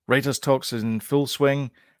Writers' Talks in full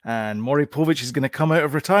swing, and Maury Povich is going to come out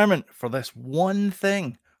of retirement for this one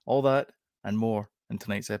thing. All that and more in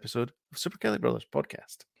tonight's episode of Super Kelly Brothers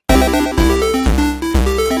Podcast.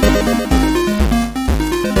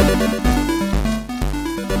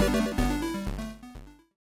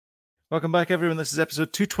 Welcome back, everyone. This is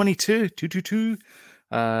episode 222.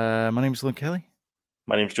 My name is Lynn Kelly.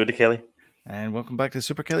 My name's Jody Kelly. And welcome back to the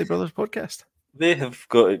Super Kelly Brothers Podcast. They have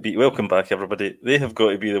got to be, welcome back, everybody. They have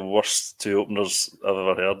got to be the worst two openers I've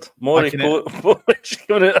ever heard. Maury Povich,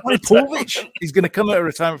 he's going to come out of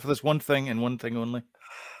retirement for this one thing and one thing only.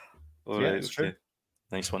 Oh, yeah, it's true.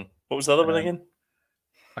 Nice one. What was the other one again?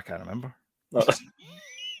 I can't remember. No.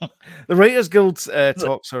 The Writers Guild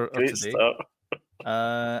talks are today.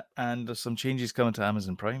 And there's some changes coming to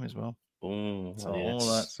Amazon Prime as well. Oh, so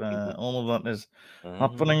yes. all of that is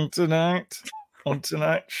happening tonight on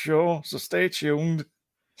tonight's show. So stay tuned.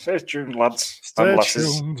 Stay tuned, lads. Stay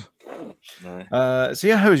tuned. So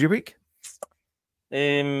yeah, how was your week?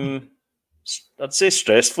 I'd say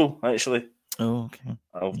stressful, actually. Oh, okay.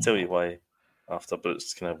 I'll tell you why after, but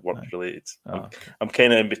it's kind of work related. Okay. I'm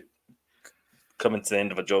kind of coming to the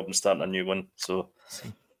end of a job and starting a new one, so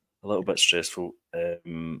a little bit stressful.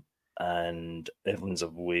 And Evelyn's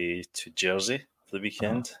away to Jersey for the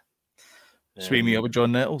weekend. Sweet me up with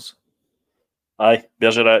John Nettles. Aye,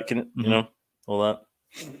 Bergerac, you know, all that.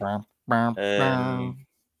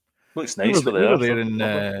 Looks nice for there. We were there in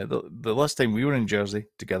the last time we were in Jersey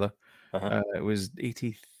together. It was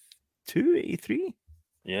 82, 83.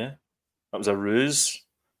 Yeah, that was a ruse,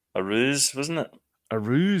 wasn't it? A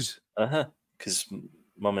ruse. Because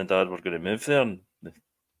Mum and Dad were going to move there, and they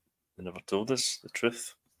never told us the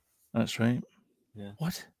truth. That's right. Yeah.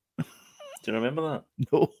 What? Do you remember that?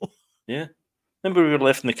 No. Yeah. Remember we were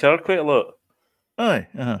left in the car quite a lot. Aye.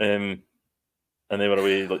 And they were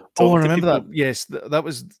away like. Oh, I remember that. Yes, that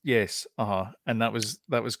was yes. And that was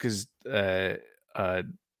because for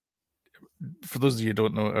those of you who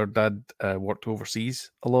don't know, our dad worked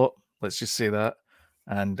overseas a lot. Let's just say that,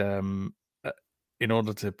 and in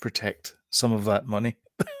order to protect some of that money,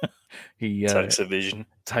 he tax evasion.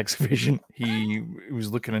 He was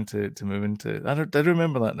looking into moving to. I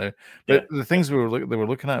remember that now. But the things they were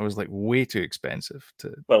looking at was like way too expensive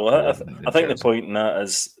to. Well, I think the point in that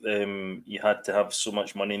is you had to have so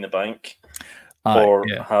much money in the bank, or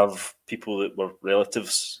have people that were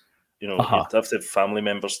relatives. You know, you have to have family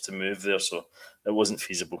members to move there, so it wasn't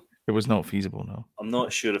feasible. It was not feasible, no. I'm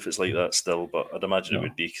not sure if it's like that still, but I'd imagine it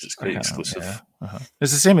would be because it's quite exclusive. Yeah.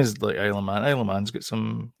 It's the same as like Isle of Man. Isle of Man's got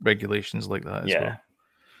some regulations like that as well.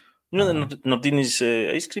 You know that Nardini's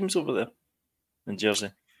ice cream's over there in Jersey.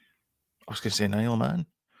 I was going to say Isle of Man.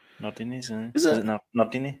 Nardini's. Is it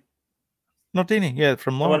Nardini? Nardini, yeah,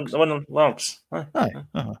 from Largs. The one on Largs. Aye.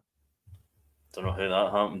 Don't know how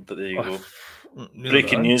that happened, but there you go.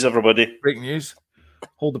 Breaking news, everybody. Breaking news.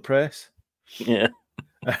 Hold the press. Yeah.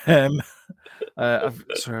 I've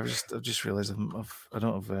just realised I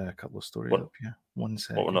don't have a couple of stories up here. 1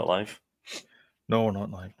 second. What, we're not live? No, we're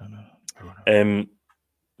not live. No.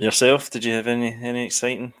 Yourself, did you have any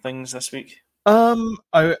exciting things this week?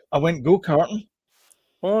 I went go-karting.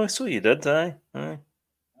 Oh, so you did, aye. It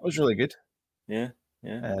was really good. Yeah.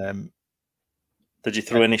 Did you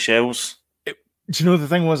throw any shells? Do you know the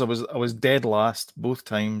thing was I was dead last both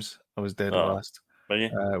times. I was dead last. Were you?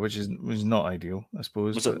 Which was not ideal, I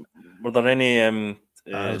suppose. Were there any?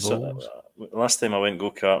 Last time I went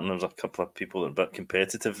go-karting, there was a couple of people that were a bit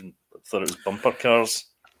competitive and thought it was bumper cars,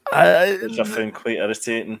 which I found quite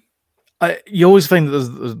irritating. You always find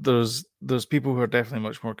that there's people who are definitely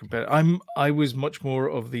much more competitive. I was much more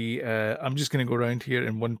of the I'm just going to go around here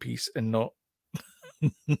in one piece and not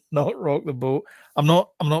rock the boat. I'm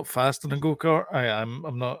not fast in a go-kart.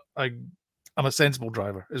 I'm a sensible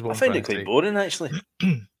driver. Is what I find it quite boring, actually.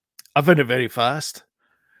 I found it very fast.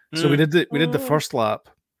 So we did the first lap,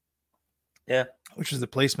 which was the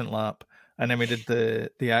placement lap, and then we did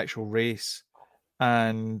the actual race,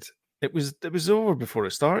 and it was over before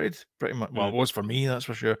it started. Pretty much. Well, it was for me, that's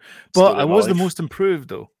for sure. But I was the most improved,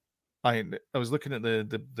 though. I was looking at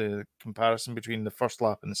the comparison between the first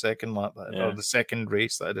lap and the second lap, or the second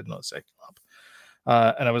race that I did, not the second lap,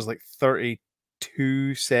 and I was like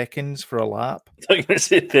 32 seconds for a lap. I was going to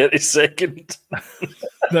say 30 seconds.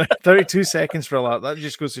 32 seconds for a lap. That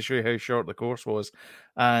just goes to show you how short the course was.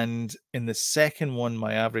 And in the second one,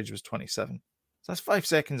 my average was 27. So that's 5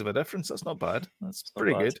 seconds of a difference. That's not bad. That's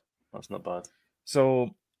pretty good. That's not bad.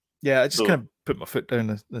 So, yeah, I just kind of put my foot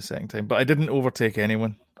down the second time, but I didn't overtake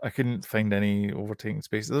anyone. I couldn't find any overtaking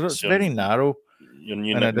spaces. It's very narrow. Your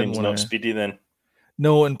new nickname's not Speedy then?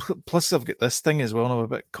 No, and plus I've got this thing as well, and I'm a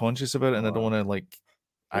bit conscious about it, and I don't want to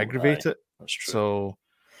aggravate it. That's true. So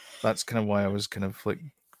that's kind of why I was kind of like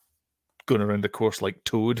going around the course like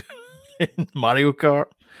Toad in Mario Kart.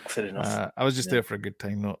 Fair enough. I was just there for a good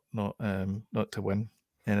time, not to win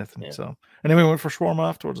anything. Yeah. So, and then we went for shawarma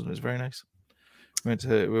afterwards, and it was very nice. We walked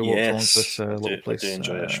along to this little place. I do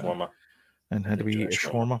enjoy a shawarma. And had a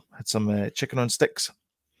shawarma. Had some chicken on sticks.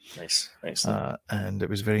 Nice. And it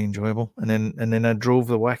was very enjoyable. And then I drove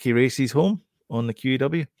the wacky races home on the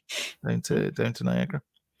QEW down to Niagara.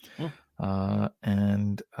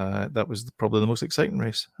 And that was probably the most exciting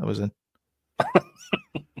race I was in.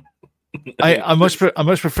 I much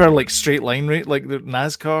prefer like straight line rate, like the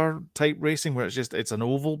NASCAR type racing where it's an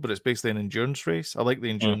oval, but it's basically an endurance race. I like the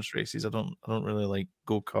endurance races. I don't really like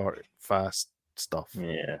go-kart fast stuff.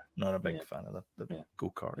 Yeah, not a big fan of the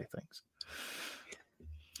go-karty things.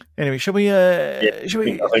 Anyway, should we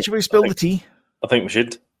spill the tea? I think we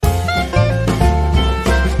should.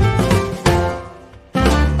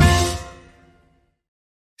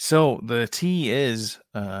 So the tea is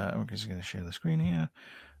I'm just going to share the screen here.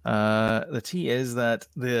 The tea is that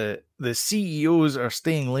the CEOs are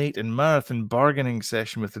staying late in marathon bargaining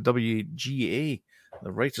session with the WGA,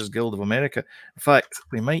 the Writers Guild of America. In fact,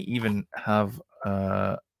 we might even have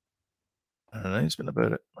an announcement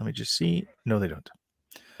about it. Let me just see. No, they don't.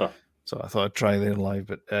 Huh. So I thought I'd try there live,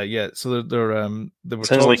 but so they're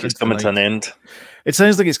sounds like it's coming to an end. It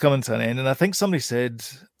sounds like it's coming to an end, and I think somebody said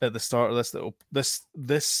at the start of this that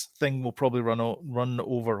this thing will probably run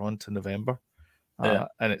over onto November.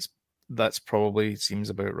 And that's probably seems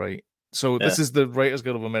about right. So this is the Writers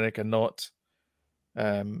Guild of America, not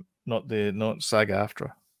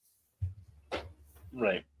SAG-AFTRA.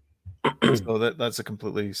 Right. So that's a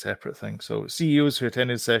completely separate thing. So CEOs who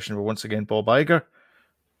attended the session were once again Bob Iger,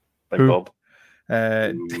 Bob,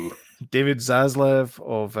 David Zaslav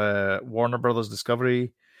of Warner Brothers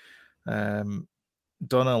Discovery, Donna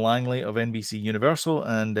Langley of NBC Universal,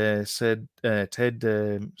 and Ted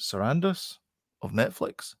Sarandos of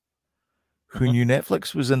Netflix, who knew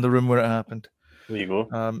Netflix was in the room where it happened. There you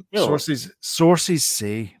go. Sources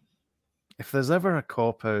say if there's ever a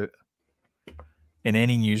cop-out in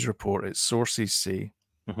any news report, it's sources say.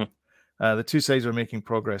 The two sides were making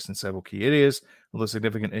progress in several key areas, although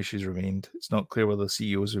significant issues remained. It's not clear whether the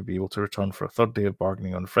CEOs would be able to return for a third day of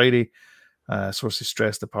bargaining on Friday. Sources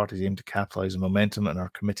stress the parties aim to capitalize on momentum and are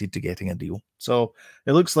committed to getting a deal. So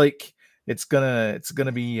it looks like it's gonna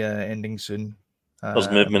be ending soon.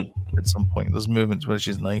 There's movement at some point. There's movement, which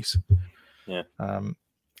is nice. Yeah.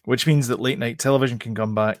 Which means that late night television can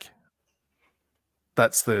come back.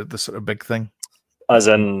 That's the sort of big thing. As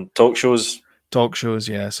in talk shows. Talk shows,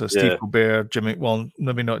 yeah. So Steve Colbert,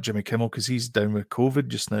 maybe not Jimmy Kimmel because he's down with COVID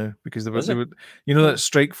just now because they were that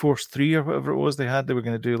Strike Force 3 or whatever it was they were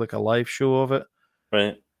going to do like a live show of it.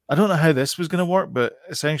 Right. I don't know how this was going to work, but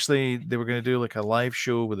essentially they were going to do like a live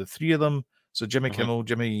show with the three of them. So Jimmy Kimmel,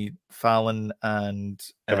 Jimmy Fallon, and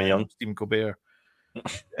Stephen Colbert.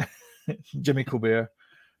 Jimmy Colbert.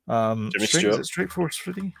 Jimmy Stewart. Is it Strike Force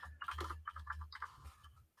 3?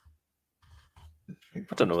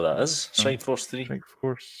 I don't know what that is. Strike Force 3. Strike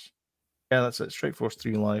Force. Yeah, that's it. Strike Force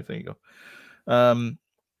 3 live. There you go. They're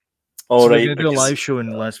going to do a live show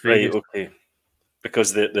in Las Vegas. Right, okay.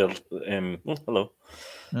 Because they're hello.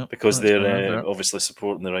 Yep, because they're obviously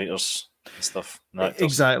supporting the writers and stuff. And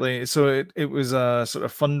exactly. So it was a sort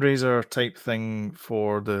of fundraiser type thing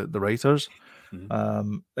for the writers.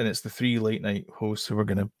 And it's the three late night hosts who are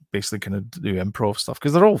going to basically kind of do improv stuff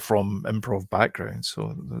because they're all from improv backgrounds,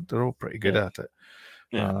 so they're all pretty good at it.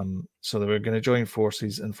 Yeah. So they were going to join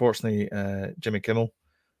forces. Unfortunately, Jimmy Kimmel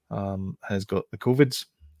has got the COVIDs,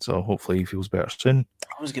 so hopefully he feels better soon. I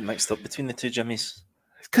always get mixed up between the two Jimmys.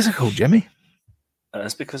 It's because I called Jimmy.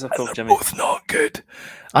 It's because I called Jimmy. Both not good.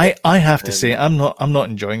 I have to say I'm not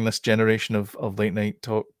enjoying this generation of late night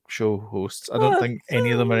talk show hosts. I don't think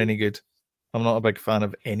any of them are any good. I'm not a big fan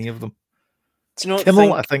of any of them. Do you not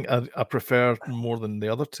Kimmel, I think I prefer more than the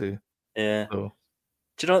other two. Yeah. So.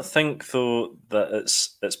 Do you not think though that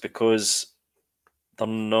it's because they're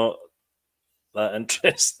not that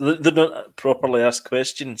interested? They're not properly asked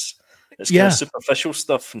questions. It's kind of superficial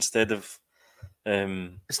stuff instead of.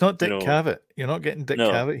 It's not Dick Cavett. You're not getting Dick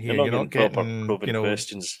Cavett here. You're not getting probing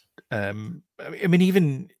questions. I mean,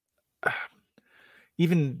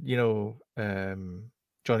 even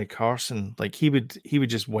Johnny Carson, like he would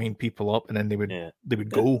just wind people up and then they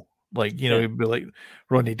would go. Like he'd be like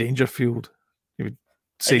Rodney Dangerfield. He would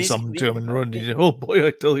say something to him and Rodney, oh boy,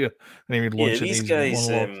 I tell you, and he would launch these guys.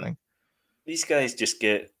 These guys just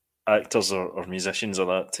get actors or musicians or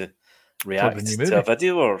that to react to a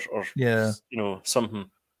video or something,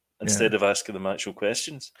 instead of asking them actual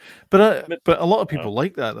questions. But a lot of people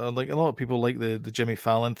like that. Like a lot of people like the Jimmy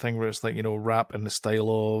Fallon thing, where it's like, you know, rap in the style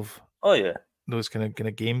of those kind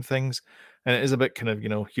of game things, and it is a bit kind of, you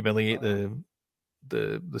know, humiliate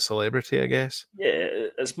the celebrity, I guess. Yeah,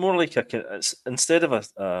 it's more like it's instead of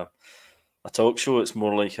a talk show, it's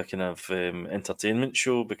more like a kind of entertainment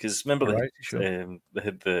show, because remember they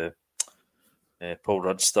had the Paul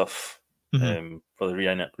Rudd stuff for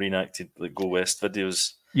the reenacted like Go West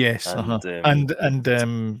videos. Yes, and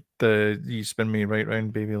the You Spin Me Right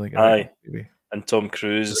Round, Baby, like baby. And Tom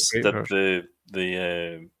Cruise did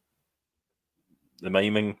the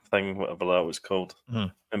miming thing, whatever that was called.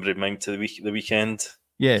 Remember he mimed to the Weekend?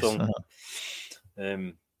 Yes. Song?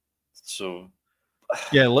 So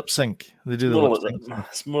yeah, lip sync. They do the lip sync.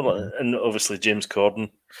 It's more like, and obviously James Corden.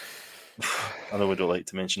 I know we don't like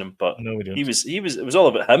to mention him, but no, we don't. It was all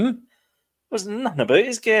about him. It was nothing about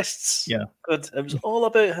his guests. Yeah, good. It was all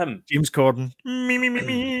about him. James Corden.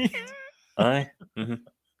 Me. Aye.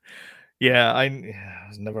 Yeah, I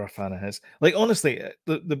was never a fan of his. Like, honestly,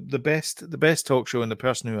 the best talk show, and the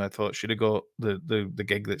person who I thought should have got the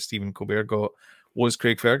gig that Stephen Colbert got was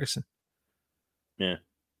Craig Ferguson. Yeah,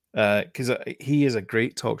 because he is a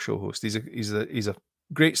great talk show host. He's a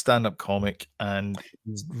great stand-up comic, and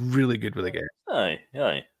he's really good with the guests. Aye.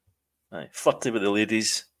 Flirty with the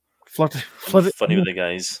ladies. Flirty, funny with the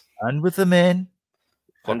guys, and with the men.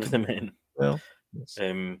 Well,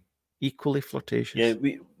 equally flirtatious. Yeah,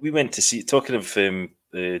 we went to see. Talking of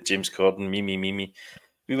James Corden, Mimi.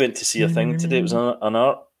 We went to see a thing today. It was an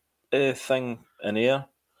art thing in Ayr.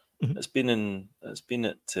 It's been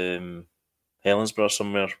at Helensburgh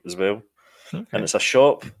somewhere as well, and it's a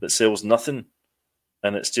shop that sells nothing,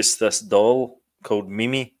 and it's just this doll called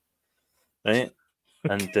Mimi, right?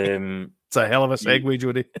 And it's a hell of a segue,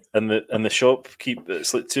 Jody. And the shopkeep,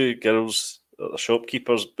 it's like two girls,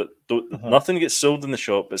 shopkeepers, but nothing gets sold in the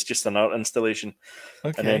shop. It's just an art installation.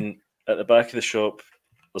 And then at the back of the shop,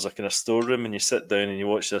 there's a kind of storeroom, and you sit down and you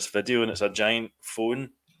watch this video, and it's a giant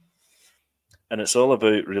phone, and it's all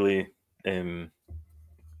about really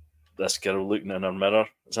this girl looking in her mirror.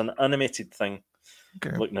 It's an animated thing,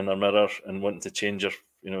 looking in her mirror and wanting to change her.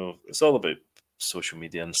 You know, it's all about social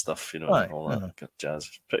media and stuff. You know, all that good jazz.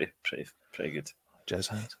 Pretty good. Jazz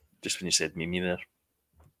hands. Just when you said Mimi there,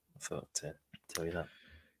 I thought to tell you that.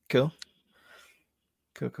 Cool.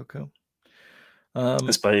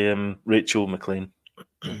 It's by Rachel McLean,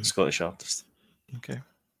 Scottish artist. Okay,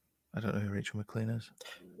 I don't know who Rachel McLean is.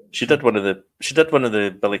 She did one of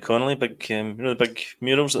the Billy Connolly big, the big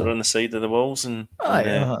murals that are on the side of the walls, and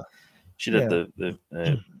she did the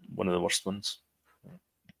one of the worst ones.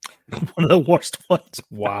 One of the worst ones.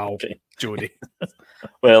 Wow, Jody.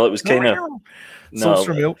 Well, it was kind of sauce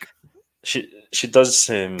for milk. She does.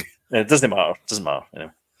 It doesn't matter.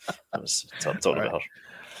 Anyway, talking about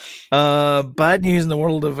her. Bad news in the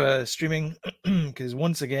world of streaming, because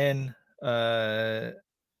once again,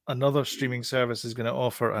 another streaming service is going to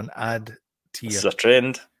offer an ad tier. It's a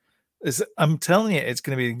trend. I'm telling you, it's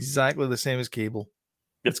going to be exactly the same as cable.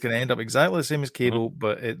 It's going to end up exactly the same as cable,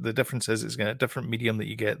 but the difference is it's going to a different medium that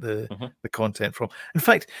you get the content from. In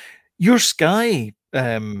fact, your Sky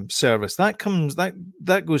service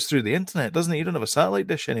that goes through the internet, doesn't it? You don't have a satellite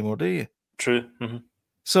dish anymore, do you? True.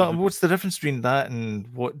 So what's the difference between that and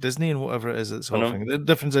what Disney and whatever it is that's offering? The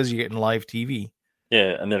difference is you're getting live TV.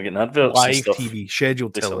 Yeah, and they're getting adverts. Live and stuff. TV,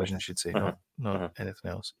 scheduled television, I should say, not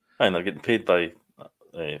anything else. And they're getting paid by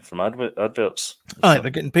from adverts. They're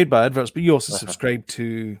getting paid by adverts, but you also subscribe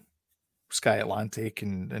to Sky Atlantic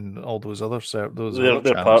and all those other those.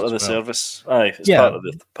 They're part of the service. Aye, it's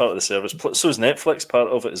part of the service. So is Netflix part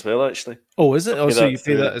of it as well, actually. Oh, is it? Oh, so you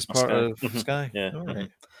pay that as part of Sky? Yeah. All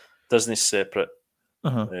right. Disney's separate,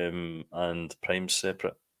 and Prime's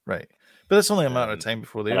separate. Right, but that's only a matter of time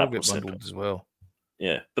before they all get bundled as well.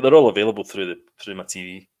 Yeah, but they're all available through my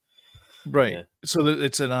TV. Right. Yeah. So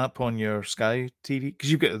it's an app on your Sky TV,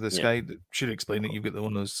 because you've got the Sky. Should explain that you've got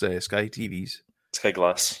one of those Sky TVs. Sky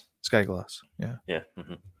Glass. Sky Glass. Yeah. Yeah.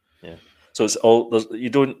 Yeah. So it's all you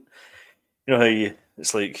don't. You know how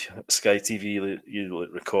it's like Sky TV. You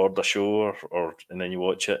record a show or and then you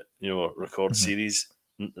watch it. You know, record series.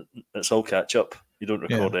 It's all catch up. You don't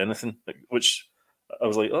record anything. Which I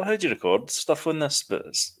was like, oh, how do you record stuff on this? But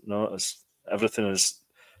it's not. It's everything is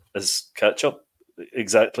catch up.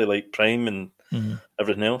 Exactly like Prime and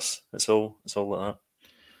everything else. It's all like that.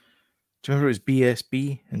 Do you remember it was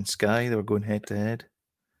BSB and Sky? They were going head to head.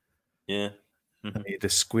 Yeah. And they had the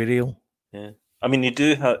squirrel. Yeah. I mean,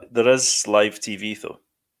 there is live TV though.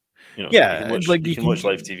 You know, you can watch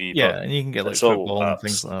live TV. Yeah, and you can get like football and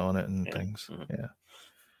things like that on it and things. Yeah.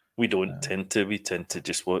 We don't tend to. We tend to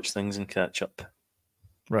just watch things and catch up.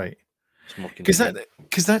 Right. Because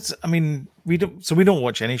that's. I mean, we don't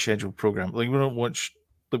watch any scheduled program. Like we don't watch.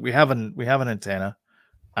 Like we have an antenna,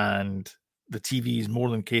 and the TV is more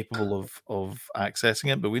than capable of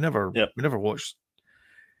accessing it. But we never watch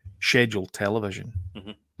scheduled television.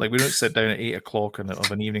 Mm-hmm. Like we don't sit down at 8 o'clock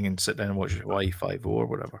of an evening and sit down and watch Hawaii 5 or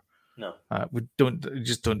whatever. No, we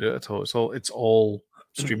just don't do it at all. It's all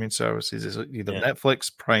streaming services. It's either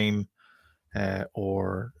Netflix, Prime,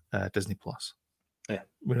 or Disney Plus. Yeah,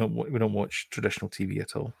 we don't watch traditional TV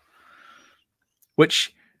at all,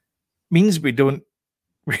 which means we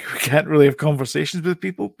can't really have conversations with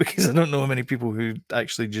people, because I don't know how many people who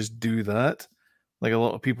actually just do that. Like a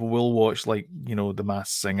lot of people will watch, like, The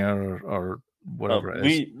Masked Singer or whatever it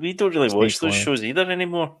is. We don't really watch those shows either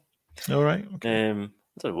anymore. All right. Okay. I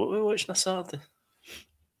don't know what we watch on a Saturday.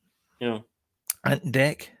 Ant and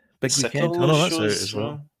Dec, Big Weekend. Oh, no, that's out as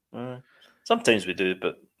well. Sometimes we do,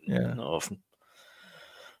 but not often.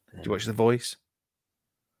 Do you watch The Voice?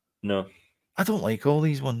 No. I don't like all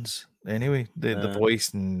these ones anyway. The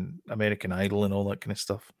Voice and American Idol and all that kind of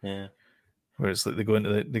stuff. Yeah. Where it's like they go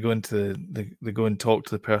and talk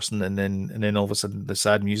to the person, and then all of a sudden the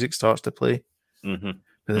sad music starts to play. Mm-hmm.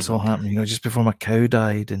 But this all happened, just before my cow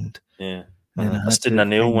died, and I stood in a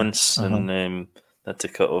nail once, and had to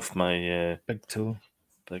cut off my big toe.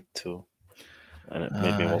 And it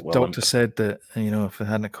made me walk well. Doctor said that if I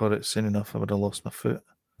hadn't caught it soon enough, I would have lost my foot.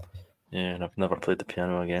 Yeah, and I've never played the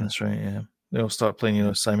piano again. That's right. Yeah, they all start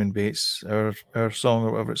playing Simon Bates, our song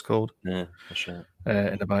or whatever it's called. Yeah, that's right.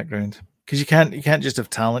 In the background, because you can't just have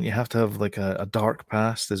talent. You have to have like a dark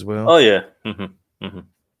past as well. Oh yeah. Mm-hmm. Mm-hmm.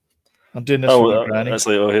 I'm doing this for my granny. That's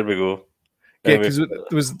like, here we go. Yeah, because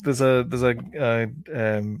there's a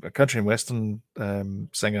country and western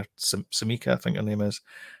singer, Samika, I think her name is,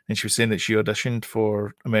 and she was saying that she auditioned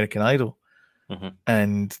for American Idol,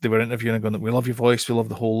 and they were interviewing her, going, "We love your voice, we love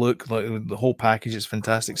the whole look, like the whole package is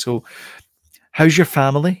fantastic. So, how's your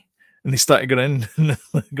family?" And they started going in,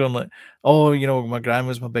 going like, "Oh, my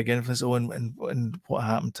grandma's my big influence. Oh, and what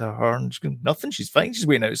happened to her?" And she's going, "Nothing. She's fine. She's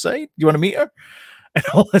waiting outside. You want to meet her?" And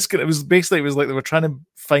all this, it was like they were trying to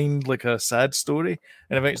find like a sad story,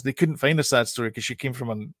 and eventually they couldn't find a sad story because she came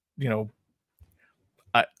from a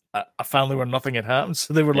family where nothing had happened.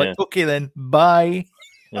 So they were like, "Okay, then, bye."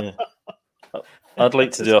 Yeah, I'd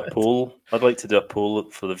like to do a poll. I'd like to do a poll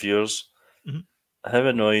for the viewers. Mm-hmm. How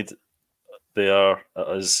annoyed they are at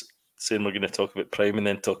us saying we're going to talk about Prime and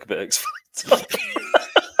then talk about X Factor.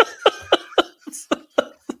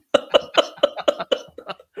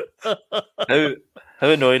 How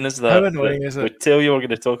annoying is that? How annoying is it? We tell you we're going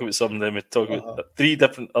to talk about something, then we talk about 3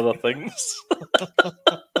 different other things.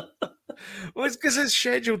 Well, it's because it's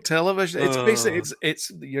scheduled television. It's basically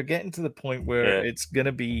it's you're getting to the point where it's going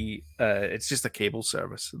to be it's just a cable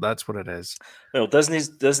service. That's what it is. Well,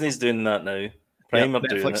 Disney's doing that now. Prime are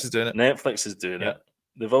doing it. Netflix is doing it. Netflix is doing it.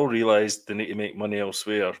 They've all realised they need to make money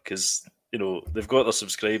elsewhere because they've got their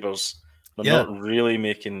subscribers. They're not really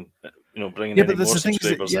making bringing any more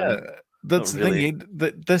subscribers in. That's the thing.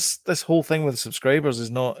 That this whole thing with subscribers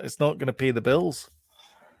is not going to pay the bills.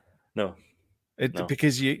 No,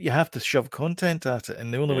 because you have to shove content at it,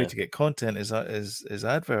 and the only way to get content is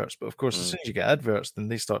adverts. But of course, as soon as you get adverts, then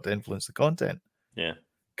they start to influence the content. Yeah,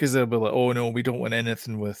 because they'll be like, "Oh no, we don't want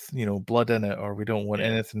anything with blood in it, or we don't want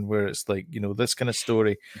anything where it's like this kind of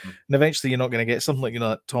story." Mm-hmm. And eventually, you're not going to get something like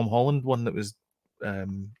that Tom Holland one that was a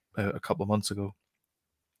couple of months ago.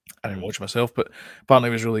 I didn't watch myself, but apparently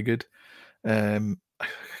it was really good. I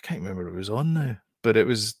can't remember what it was on now, but it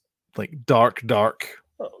was like dark the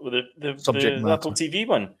subject matter. Apple TV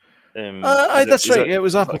one. That's right. It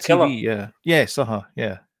was Apple TV. Yeah. Yes.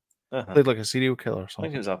 Yeah. Played like a serial killer or something. I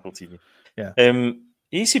think it was Apple TV. Yeah.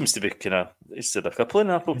 He seems to be he's did a couple on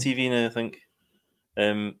Apple TV now, I think.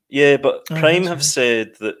 But Prime have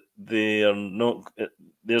said that they are not.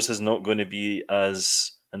 Theirs is not going to be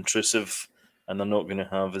as intrusive, and they're not going to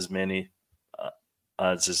have as many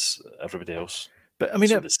ads as everybody else. But I mean,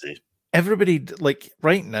 everybody, like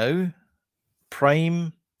right now,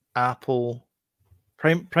 Prime and Apple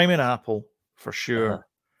for sure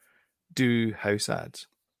do house ads.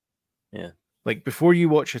 Yeah. Like before you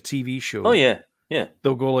watch a TV show. Oh yeah.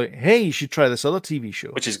 They'll go like, "Hey, you should try this other TV show,"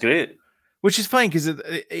 which is great. Which is fine because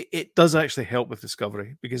it does actually help with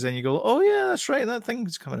discovery, because then you go, "Oh yeah, that's right, that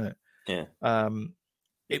thing's coming out." Yeah.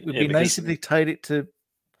 It would be nice if they tied it to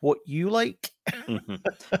what you like. Mm-hmm.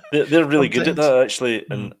 They're really good at that, actually,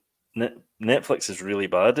 and Netflix is really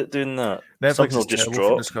bad at doing that. Netflix will just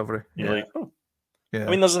drop discovery. You're like, oh, yeah. I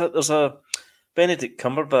mean, there's a Benedict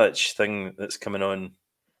Cumberbatch thing that's coming on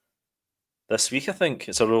this week. I think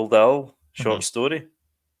it's a Roald Dahl short story,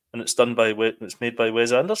 and it's made by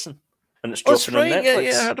Wes Anderson, and it's dropping on Netflix.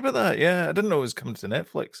 Yeah, I heard about that. Yeah, I didn't know it was coming to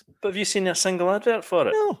Netflix. But have you seen a single advert for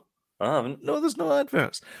it? No, I haven't. No, there's no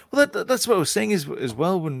adverts. Well, that's what I was saying as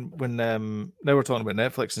well when now we're talking about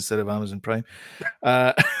Netflix instead of Amazon Prime.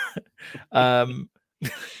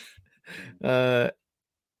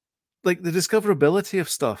 Like the discoverability of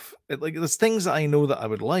stuff. There's things that I know that I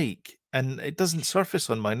would like, and it doesn't surface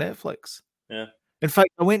on my Netflix. Yeah. In fact,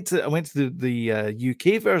 I went to the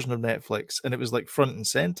UK version of Netflix, and it was like front and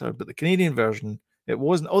center, but the Canadian version, it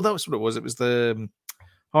wasn't. Oh, that was what it was. It was the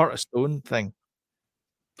Heart of Stone thing.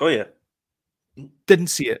 Oh yeah. Didn't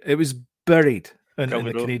see it. It was buried in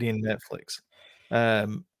the Canadian Netflix.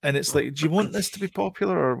 And it's like, do you want this to be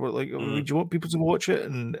popular, or like, do you want people to watch it?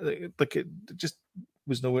 And like, it just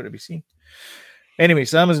was nowhere to be seen. Anyway,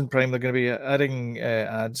 so Amazon Prime, they're going to be adding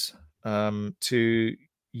ads to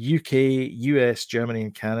UK, US, Germany,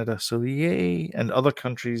 and Canada. So yay, and other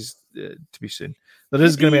countries to be soon. There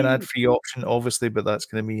is going to be an ad-free option, obviously, but that's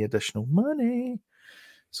going to be additional money.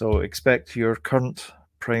 So expect your current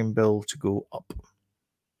Prime bill to go up.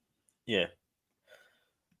 Yeah.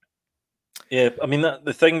 Yeah, I mean,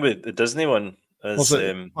 the thing with the Disney one is... Also,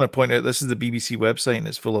 I want to point out, this is the BBC website, and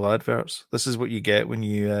it's full of adverts. This is what you get when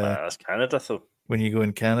you... that's Canada, though. When you go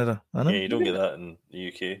in Canada. I know. Yeah, you don't get that in the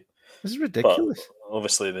UK. This is ridiculous. But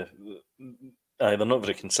obviously, they're not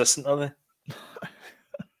very consistent, are they?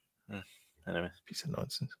 Anyway. Piece of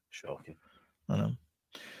nonsense. Shocking. I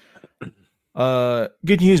know.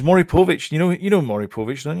 Good news, Maury Povich. You know Maury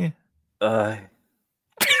Povich, don't you? Aye.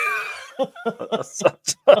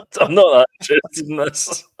 I'm not that interested in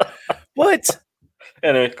this. What?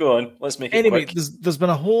 Anyway, go on. Let's make it quick. There's been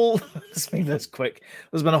a whole... Let's make this quick.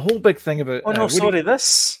 There's been a whole big thing about... Oh, no,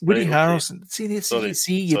 this. Woody Harrelson. Okay.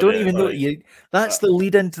 See, you don't even know... That's the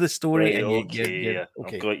lead into the story. Right, and okay.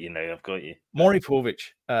 I've got you now. I've got you. Maury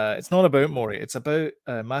Povich. It's not about Maury. It's about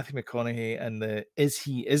Matthew McConaughey and the is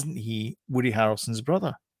he, isn't he Woody Harrelson's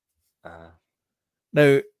brother.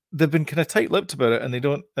 Now, they've been kind of tight-lipped about it, and they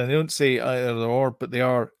don't say either or, but they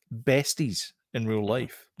are besties in real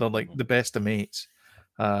life. They're like the best of mates.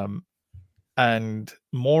 And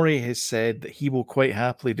Maury has said that he will quite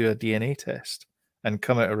happily do a DNA test and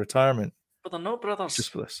come out of retirement. But they're not brothers.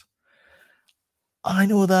 Just for this. I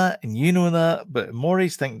know that, and you know that, but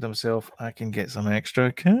Maury's thinking to himself, I can get some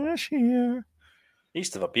extra cash here. He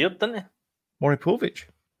used to have a beard, didn't he? Maury Povich.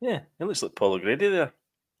 Yeah, he looks like Paul O'Grady there.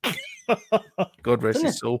 God rest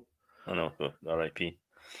his soul. I know, R.I.P.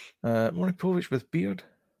 Maury Povich with beard.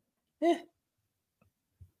 Yeah.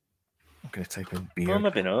 I'm going to type in beard. No,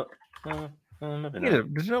 maybe not. Maybe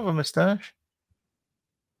not. Did you have a moustache?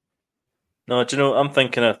 No, do you know, I'm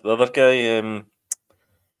thinking of the other guy.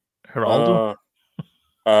 Geraldo?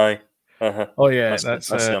 Aye. Uh-huh. Oh, yeah. That's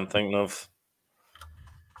who I'm thinking of.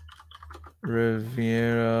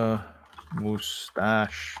 Riviera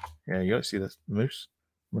moustache. Yeah, you got to see this moose.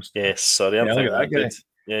 Yes, sorry, I'm thinking that guy.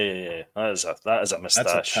 Yeah. That is a moustache.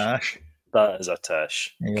 That's a tash. That is a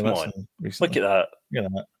tash. Yeah, come on. Look at that. Look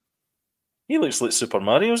at that. He looks like Super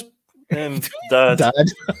Mario's dad. Oh,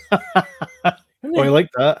 you like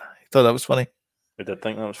that? I thought that was funny. I did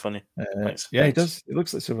think that was funny. Thanks. Yeah, he does. He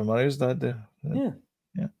looks like Super Mario's dad there. Yeah.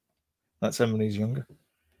 That's him when he's younger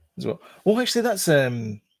as well. Oh, actually, that's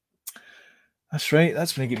right.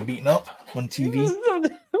 That's when he get beaten up on TV.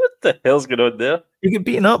 What the hell's going on there? He get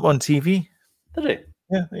beaten up on TV. Did he?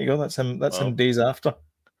 Yeah, there you go. That's him. That's him days after.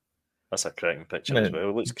 That's a cracking picture as well.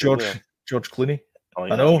 It looks George Clooney.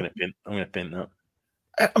 I know. I'm going to paint that.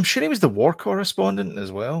 I'm sure he was the war correspondent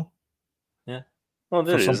as well. Yeah. Oh,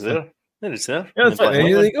 there he is there. There he's there. Yeah, there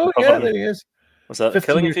you go. Yeah, there he is. Was that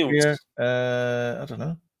Killing Fields? I don't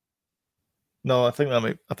know. No, I think that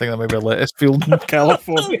might be a lettuce field in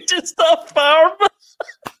California. Just a farm.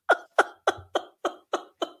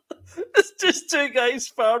 It's just two guys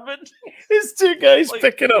farming. It's two guys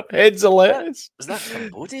picking up heads of lettuce. Is that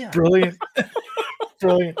Cambodia? Brilliant.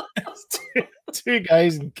 Brilliant. Two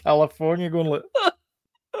guys in California going like...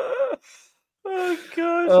 Oh,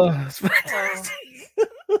 God. Oh, it's fantastic.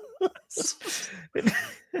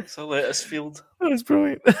 It's a lettuce field. That was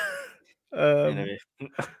brilliant. Anyway.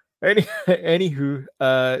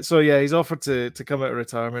 Anywho, so yeah, he's offered to come out of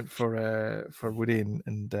retirement for Woody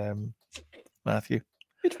and Matthew.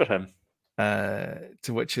 Good for him.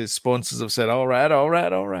 To which his sponsors have said, all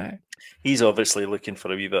right. He's obviously looking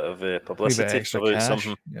for a wee bit of publicity about cash.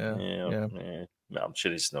 something. Yeah. I'm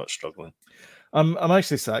sure he's not struggling. I'm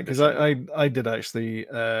actually sad because I did actually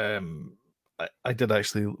I did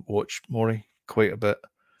actually watch Maury quite a bit.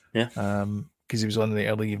 Yeah. Because he was on in the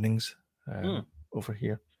early evenings over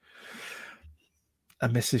here. I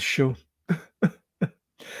miss his show.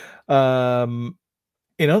 In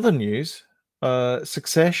other news,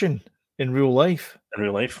 Succession in real life. In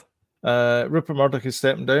real life. Rupert Murdoch is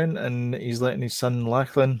stepping down and he's letting his son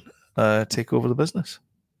Lachlan take over the business.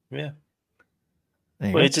 Yeah.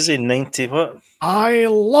 Wait, is he 90 what? I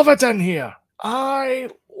love it in here. I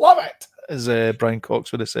love it, as Brian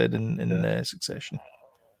Cox would have said in Succession.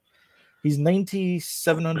 He's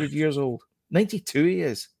 9,700 years old. 92 he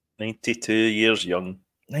is. 92 years young.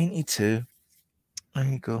 92. There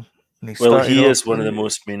you go. Well, he is one of the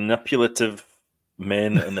most manipulative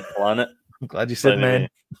men on the planet. I'm glad you said men.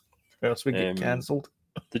 Or else we get cancelled.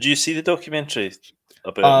 Did you see the documentary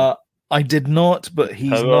about him? I did not, but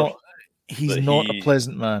he's not a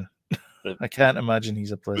pleasant man. I can't imagine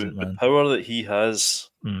he's a pleasant man. The power that he has,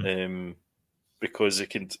 because he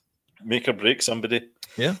can make or break somebody.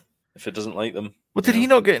 Yeah. If it doesn't like them. Well, did he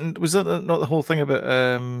not get? Was that not the whole thing about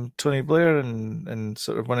Tony Blair and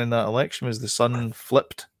sort of winning that election? Was the son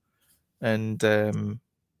flipped? And there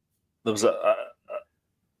was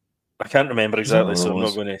I can't remember exactly, so I'm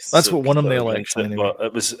not going to. That's what won him the election, anyway. But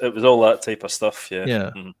it was all that type of stuff. Yeah.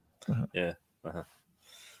 Yeah. Mm-hmm. Uh-huh. Yeah. Uh-huh.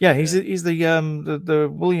 Yeah, he's the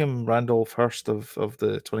William Randolph Hearst of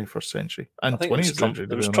the 21st century and 20th century.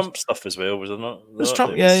 There was Trump stuff as well, was there not? There was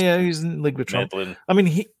Trump. Yeah, he was in league with Trump. Meddling. I mean,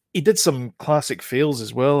 he did some classic fails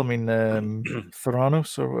as well. I mean,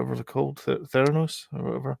 Theranos or whatever they're called, Theranos or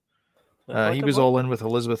whatever. He was all in with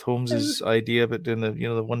Elizabeth Holmes's idea about doing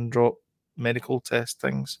the one drop medical test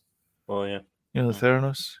things. Oh yeah, the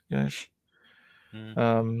Theranos guys.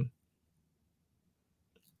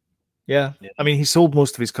 Yeah. I mean, he sold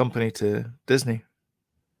most of his company to Disney.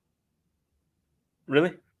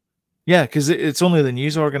 Really? Yeah, because it's only the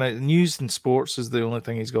news news and sports is the only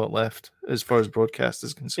thing he's got left as far as broadcast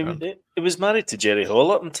is concerned. He was married to Jerry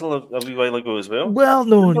Hall up until a wee while ago as well. Well,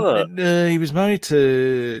 no, he was married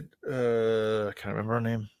to I can't remember her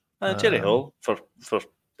name. Jerry Hall for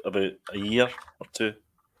about a year or two.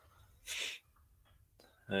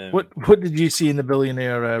 What did you see in the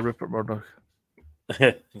billionaire Rupert Murdoch?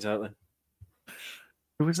 Yeah, exactly.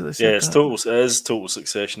 Who was it? Yeah, it is total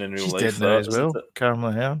Succession in real life. She's dead now as well.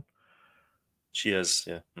 Cameron Aherne. She is,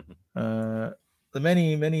 yeah. Mm-hmm. The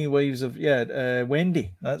many wives of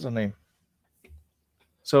Wendy. That's her name.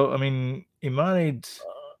 So I mean, he married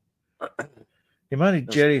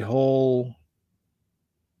Jerry Hall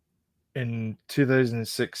in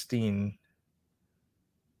 2016.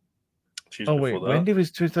 Wait, Wendy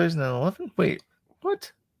was 2011. Wait,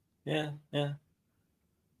 what? Yeah.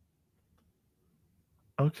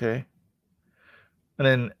 Okay. And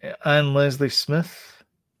then Anne Leslie Smith.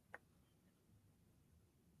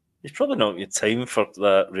 He's probably not got time for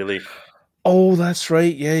that, really. Oh, that's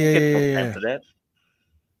right. Yeah.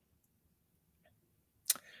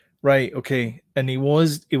 Right. Okay. And he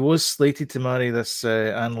was slated to marry this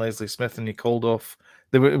Anne Leslie Smith, and he called off.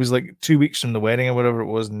 It was like 2 weeks from the wedding or whatever it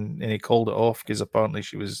was, and he called it off because apparently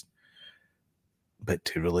she was a bit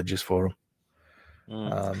too religious for him.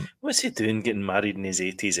 What's he doing getting married in his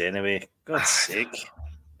 80s anyway? God's sake.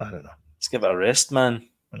 I don't know. Let's give it a rest, man.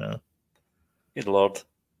 I know. Good Lord.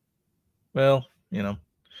 Well,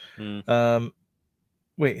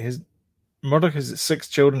 Wait, Murdoch has 6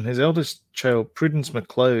 children. His eldest child, Prudence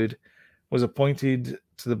MacLeod, was appointed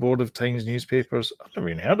to the board of Times newspapers. I've never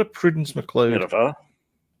even heard of Prudence MacLeod. Never.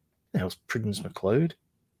 The hell's Prudence MacLeod?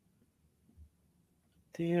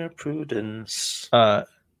 Dear Prudence.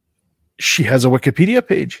 She has a Wikipedia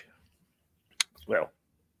page. Well.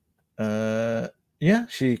 Yeah,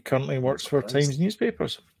 she currently works for Times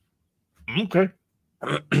newspapers. Okay.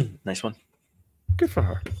 Nice one. Good for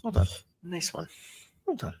her. Well done. Nice one.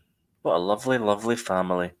 Well done. What a lovely, lovely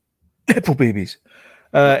family. Nipple babies.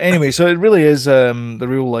 Anyway, so it really is the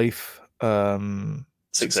real life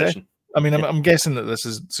Succession. I mean, I'm guessing that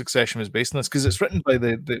Succession was based on this because it's written by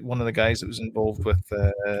the one of the guys that was involved with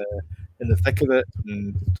In the Thick of It,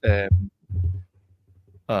 and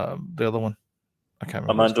the other one. I can't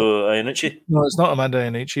remember. Armando Iannucci? No, it's not Armando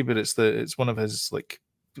Iannucci, but it's one of his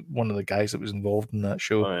one of the guys that was involved in that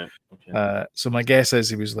show. Oh, right. Okay. So my guess is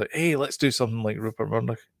he was like, "Hey, let's do something like Rupert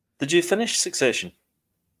Murdoch." Did you finish Succession?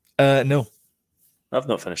 No, I've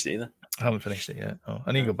not finished it either. I haven't finished it yet. Oh,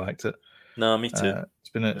 I need to go back to it. No, me too.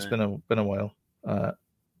 It's been a while.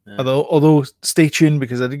 Although stay tuned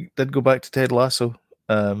because I did go back to Ted Lasso.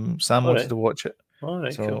 Sam wanted to watch it, so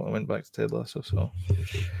cool. I went back to Ted Lasso. So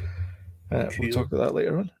we'll talk about that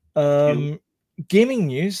later on. Gaming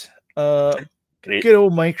news. Great. Good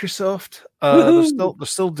old Microsoft. They're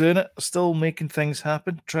still doing it. They're still making things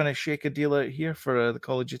happen. Trying to shake a deal out here for the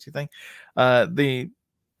Call of Duty thing. They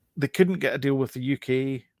couldn't get a deal with the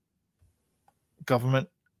UK government.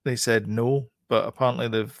 They said no, but apparently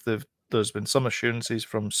there's been some assurances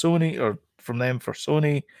from Sony or from them for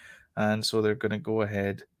Sony, and so they're going to go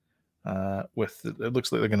ahead with. It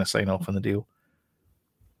looks like they're going to sign off on the deal.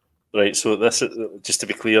 Right. So this is, just to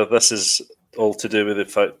be clear, this is all to do with the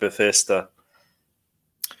fact Bethesda.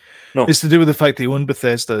 No, it's to do with the fact they own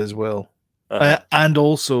Bethesda as well, and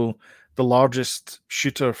also the largest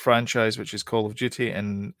shooter franchise, which is Call of Duty,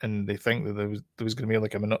 and they think that there was going to be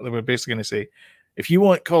like they were basically going to say, if you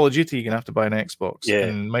want Call of Duty, you're going to have to buy an Xbox. Yeah.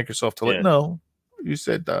 And Microsoft are like, no, you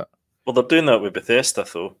said that. Well, they're doing that with Bethesda,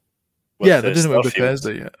 though. They're doing it with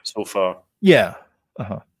Bethesda, so far. Yeah.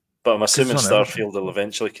 But I'm assuming Starfield will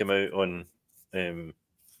eventually come out on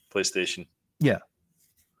PlayStation. Yeah.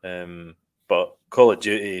 But Call of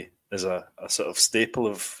Duty is a sort of staple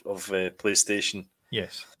of PlayStation.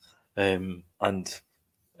 Yes. And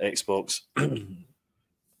Xbox.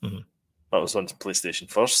 Mm-hmm. That was on PlayStation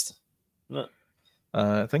first, wasn't it?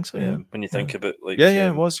 I think so, yeah. When you think about like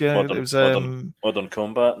it was, Modern, it was Modern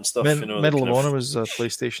Combat and stuff. Medal of Honor was a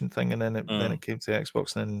PlayStation thing, and then it came to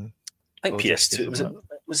Xbox, and then I think PS2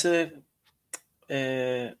 was it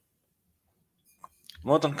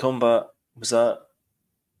Modern Combat, was that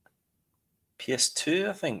PS2?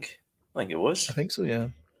 I think it was. I think so, yeah.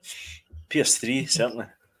 PS3 certainly.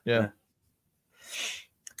 Yeah.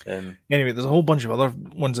 Anyway, there's a whole bunch of other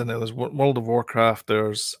ones in there. There's World of Warcraft.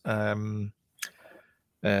 There's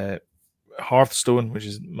Hearthstone, which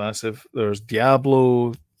is massive. There's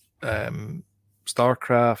Diablo,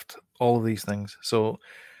 StarCraft, all of these things. So,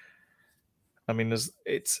 I mean, this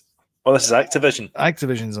is Activision.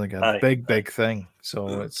 Activision's like a big thing.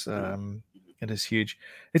 So it's it is huge.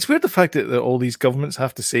 It's weird the fact that all these governments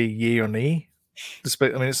have to say yay or nay.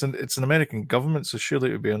 Despite, I mean, it's an American government, so surely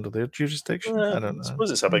it would be under their jurisdiction. I don't know. I suppose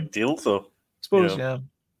it's a big deal, though. I suppose, yeah.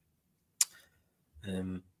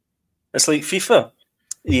 It's like FIFA,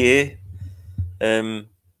 EA.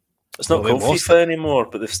 It's not called FIFA anymore,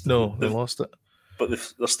 but they lost it. But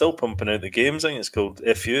they're still pumping out the games. I think it's called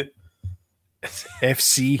FU. It's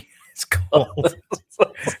FC. It's called.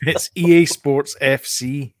 It's EA Sports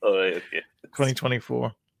FC. All right, okay.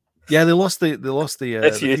 2024. Yeah, they lost the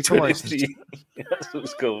FIFA license. That's what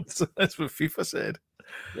it's called. That's what FIFA said.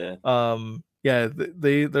 Yeah.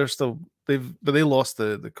 They're still they lost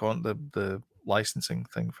the licensing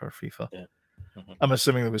thing for FIFA. Yeah. Mm-hmm. I'm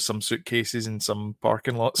assuming there was some suitcases in some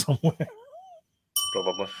parking lot somewhere.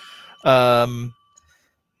 Probably.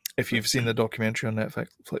 If you've seen the documentary on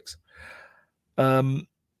Netflix.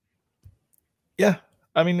 Yeah,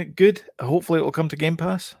 I mean, good. Hopefully it'll come to Game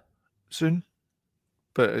Pass soon.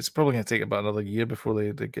 But it's probably going to take about another year before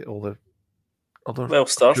they get all the other. Well,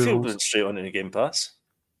 Starfield went straight on in Game Pass.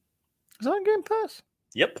 Is that on Game Pass?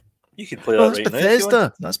 Yep, you can play that right Bethesda.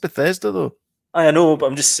 now. That's Bethesda, though. I know, but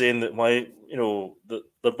I'm just saying that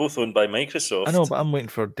they're both owned by Microsoft. I know, but I'm waiting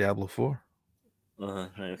for Diablo 4. Right,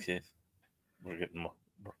 okay. We're getting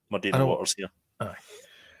muddy in the waters here. Aye.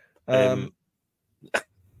 Do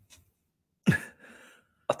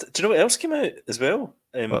you know what else came out as well?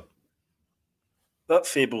 That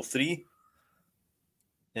Fable 3.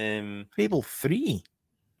 Fable 3?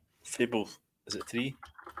 Fable, is it 3?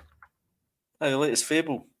 The latest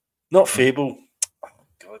Fable. Not Fable. Oh,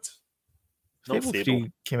 God. Not Fable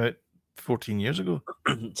 3 came out 14 years ago.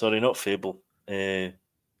 Sorry, not Fable.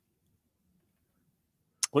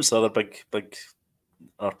 What's the other big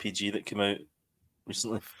RPG that came out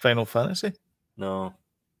recently? Final Fantasy? No.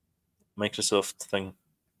 Microsoft thing.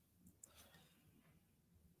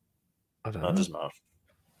 I don't know. That doesn't matter.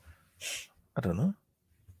 I don't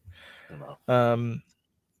know.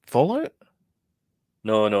 Fallout?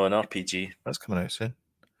 No, an RPG. That's coming out soon.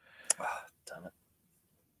 Damn it.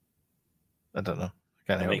 I don't know.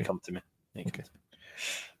 It might come to me. Okay.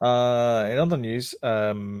 In other news,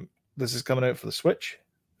 this is coming out for the Switch.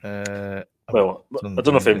 Well, I don't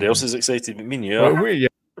know if anybody else is excited, but me and you are. Well,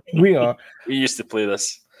 we are. We used to play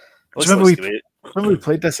this. Remember we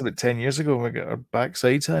played this about 10 years ago and we got our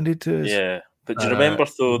backsides handed to us? Yeah. But do you remember,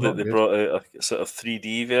 though, that they brought out a sort of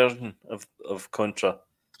 3D version of Contra?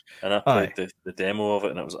 And I played the demo of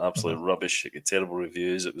it, and it was absolute rubbish. It got terrible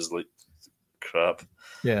reviews. It was like crap.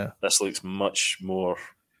 Yeah. This looks much more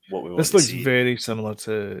what we want This to looks see. very similar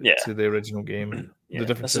to the original game. The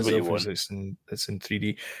difference is it's in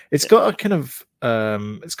 3D. It's got a kind of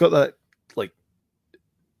it's got that like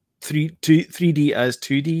 3D as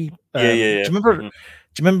 2D. Yeah. Do you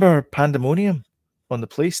remember Pandemonium on the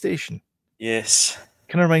PlayStation? Yes.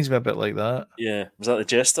 Kind of reminds me a bit like that. Yeah. Was that the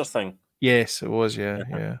Jester thing? Yes, it was. Yeah.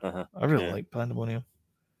 I really like Pandemonium.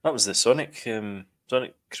 That was the Sonic crew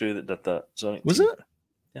that did that. Sonic was team. it?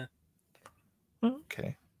 Yeah.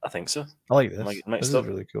 Okay. I think so. I like this. This is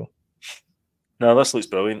really cool. No, this looks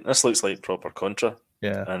brilliant. This looks like proper Contra.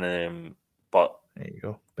 Yeah. And but there you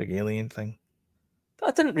go, big alien thing.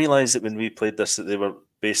 I didn't realize that when we played this that they were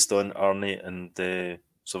based on Arnie and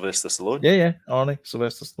Sylvester Stallone. Yeah, Arnie,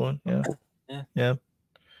 Sylvester Stallone. Yeah.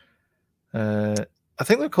 I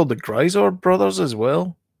think they're called the Grisor brothers as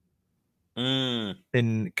well.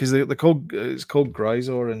 Because they're called, it's called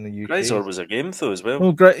Grisor in the UK. Grisor was a game though as well.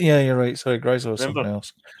 Oh, yeah, you're right. Sorry, Grisor was something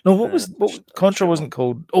else. No, what Contra wasn't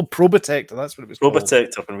called? Oh, Probotector. That's what it was called.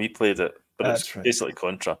 Probotector when we played it, but it's basically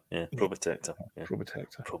Contra. Yeah, Probotector. Yeah.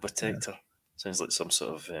 Probotector. Yeah. Sounds like some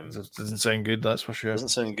sort of. Doesn't sound good. That's for sure. Doesn't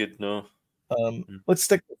sound good. No. Let's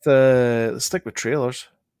stick with trailers.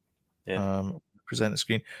 Yeah. Present the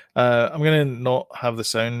screen. I'm gonna not have the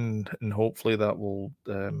sound, and hopefully that will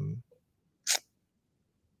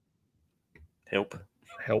help.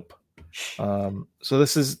 So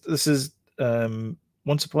this is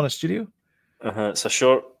Once Upon a Studio. It's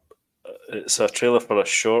a trailer for a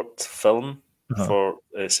short film for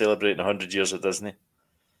celebrating 100 years of Disney.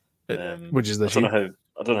 Which is this year.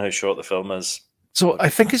 I don't know how short the film is. So I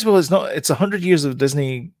think as well, it's 100 years of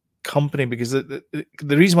Disney company, because the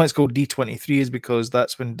reason why it's called D23 is because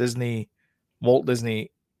that's when Walt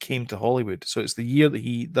Disney came to Hollywood. So it's the year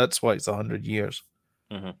that's why it's 100 years.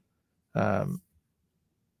 I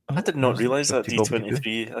did not realize that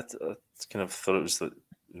D23. I kind of thought it was that,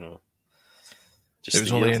 just it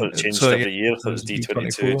was only it changed every year. I thought it was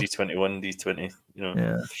D22, D21, D20.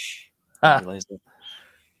 Yeah.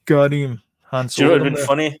 Got him. Do you know what would have been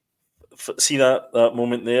funny? See that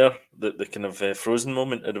moment there, the kind of frozen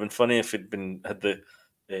moment. It'd have been funny if had the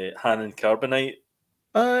Han and Carbonite.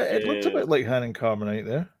 It looked a bit like Han and Carbonite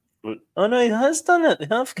there. Oh no, he has done it. They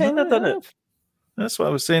have kind of done it. That's what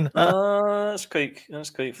I was saying. That's quite funny. That's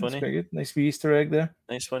quite good. Nice wee Easter egg there.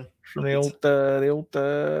 Nice one. From the old. It's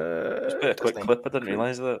quite a quick clip. I didn't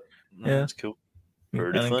realise that. No, it's cool.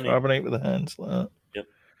 Very funny. Carbonite with the hands like that. Yep.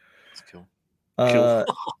 It's cool.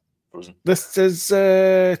 Frozen. This is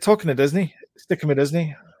talking to Disney. Sticking with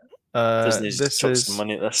Disney. Disney's chucked some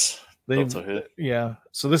money at this. Doctor Who. Yeah.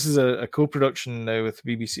 So this is a co-production now with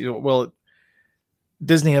BBC. Well,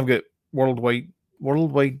 Disney have got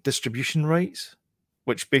worldwide distribution rights,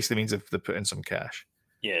 which basically means if they put in some cash.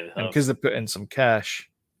 Yeah. And because they put in some cash,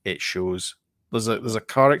 it shows. There's a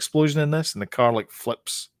car explosion in this, and the car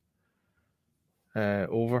flips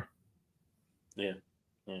over. Yeah.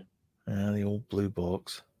 The old blue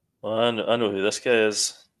box. Well, I know who this guy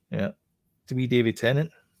is. Yeah. To be David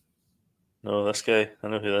Tennant. No, this guy. I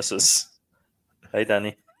know who this is. Hi,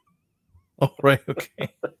 Danny. Oh, right.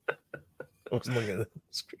 Okay. I wasn't looking at the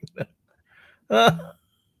screen there.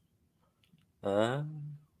 I'm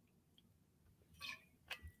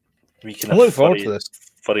looking forward to this.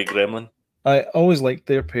 Furry gremlin. I always liked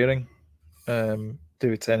their pairing,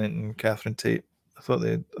 David Tennant and Catherine Tate. I thought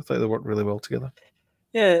they worked really well together.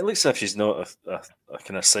 Yeah, it looks as if she's not a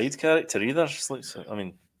kind of side character either. She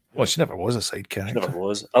never was a side character. She never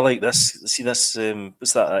was. I like this. See this?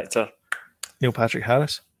 What's that actor? Neil Patrick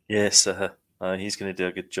Harris. Yes, he's going to do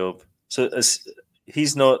a good job. So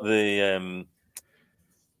he's not the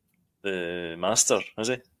master, is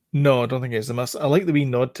he? No, I don't think he's the master. I like the wee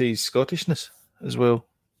nod to his Scottishness as well.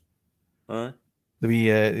 The wee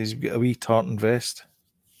he's got a wee tartan vest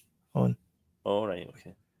on. Oh right,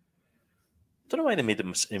 okay. Don't know why they made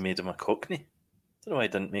him a Cockney. Don't know why I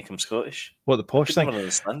didn't make him Scottish. What, the posh thing? I don't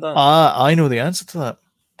understand that. I know the answer to that.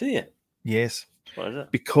 Do you? Yes. What is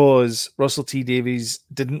it? Because Russell T Davies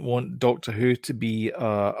didn't want Doctor Who to be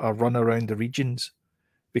a run around the regions,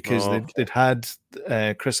 because they'd had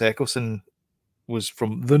Chris Eccleston was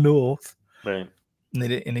from the north, right? And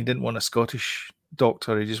he didn't want a Scottish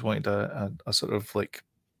Doctor. He just wanted a sort of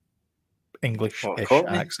English-ish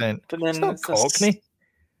accent. But then it's not Cockney.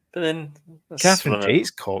 But then Catherine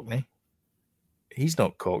Tate's Cockney. He's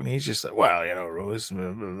not Cockney. He's just Rose,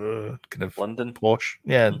 kind of London posh.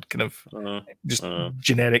 Yeah, kind of just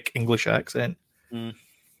generic English accent.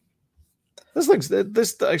 This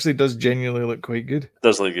actually does genuinely look quite good. It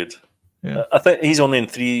does look good. Yeah, I think he's only in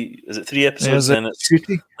 3 episodes. Yeah, it's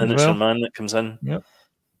your man that comes in. Yep.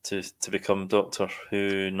 To become Doctor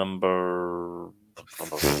Who number.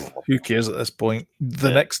 Who cares at this point?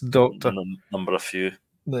 The next Doctor number a few.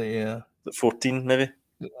 14 maybe.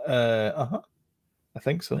 I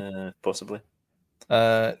think so. Possibly.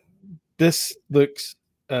 This looks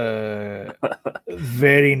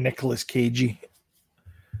very Nicolas Cagey.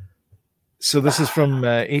 So this is from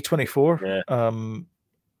A24. Yeah.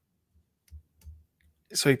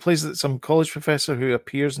 So he plays some college professor who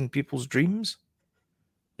appears in people's dreams.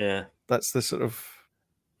 Yeah. That's the sort of.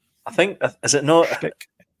 I think, is it not? Shtick.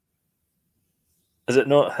 Is it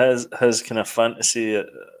not his kind of fantasy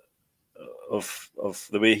of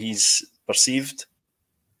the way he's perceived?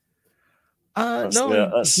 No,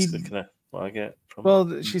 that's kind of what I get from.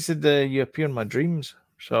 Well, she said you appear in my dreams,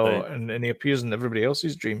 so and he appears in everybody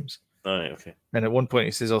else's dreams. Right, okay. And at one point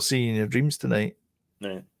he says, "I'll see you in your dreams tonight."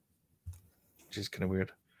 Right. Which is kind of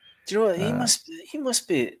weird. Do you know what he must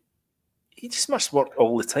be? He just must work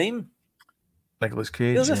all the time. Nicolas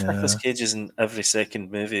Cage. Feels if Nicolas Cage is in every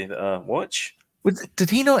second movie that I watch. Did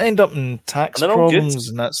he not end up in tax problems,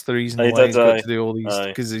 and that's the reason why he's got to do all these?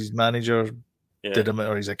 Because his manager did him,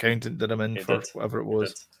 or his accountant did him in for whatever it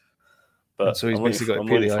was. But and so he's basically got to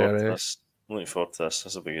pay the IRS. I'm looking forward to this.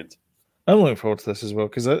 This will be good. I'm looking forward to this as well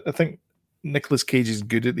because I think Nicolas Cage is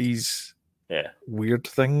good at these weird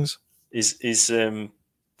things. He's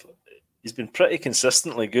been pretty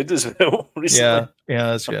consistently good as well recently.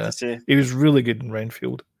 Yeah. He was really good in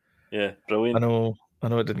Renfield. Yeah, brilliant. I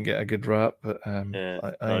know it didn't get a good rap, but I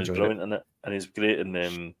enjoyed he's brilliant in it, and he's great in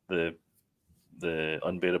the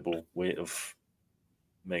unbearable weight of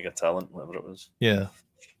mega talent, whatever it was. Yeah.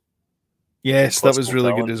 Yes, that was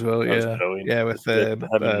really good as well. Yeah, yeah, with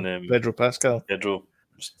Pedro Pascal. Pedro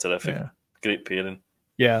was terrific. Yeah. Great pairing.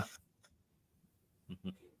 Yeah.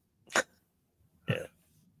 Yeah.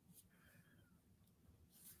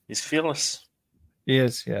 He's fearless. He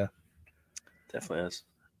is, yeah. Definitely is.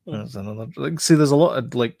 There's another. See, there's a lot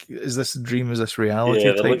of is this a dream? Is this reality?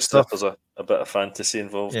 Yeah, type stuff. There's a bit of fantasy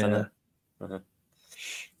involved in it.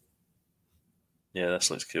 Yeah, this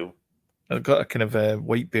looks cool. I've got a kind of a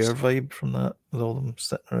White Bear vibe from that, with all them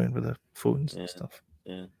sitting around with their phones and stuff.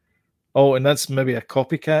 Yeah. Oh, and that's maybe a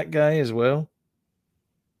copycat guy as well,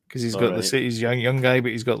 because he's got he's young guy,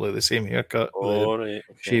 but he's got the same haircut,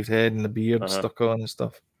 shaved head and the beard stuck on and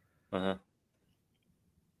stuff.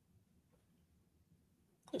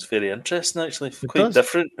 It's very interesting, actually. Quite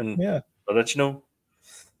different and original.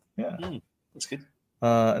 Yeah, that's good.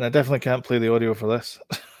 And I definitely can't play the audio for this.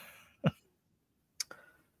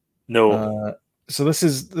 No. So this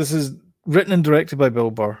is written and directed by Bill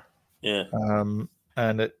Burr. Yeah.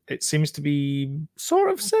 And it seems to be sort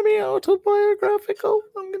of semi-autobiographical,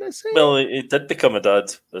 I'm going to say. Well, he did become a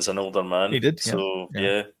dad as an older man. He did, so,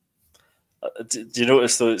 yeah. Do you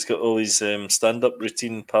notice, though, it's got all these stand-up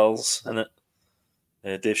routine pals in it?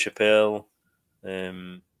 Dave Chappelle.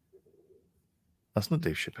 That's not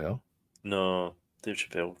Dave Chappelle. No, Dave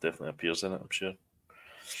Chappelle definitely appears in it, I'm sure.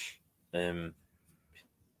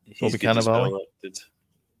 He's good as well,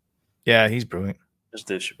 yeah, he's brilliant. There's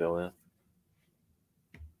Dave Chappelle, yeah.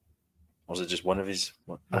 Or is it just one of his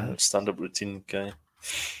stand-up routine guy?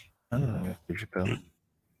 I don't know, Dave Chappelle.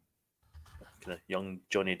 Kind of young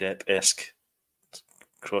Johnny Depp-esque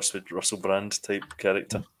cross with Russell Brand type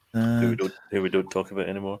character who we don't talk about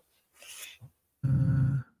anymore.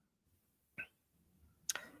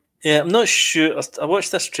 Yeah, I'm not sure. I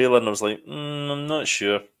watched this trailer and I was like, I'm not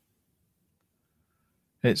sure.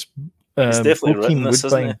 It's he's definitely written this,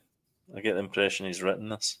 isn't he? I get the impression he's written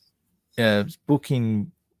this. Yeah, it's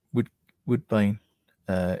Bokeem Woodbine,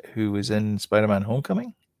 who was in Spider-Man: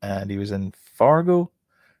 Homecoming, and he was in Fargo,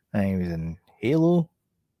 and he was in Halo.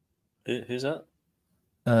 Who's that?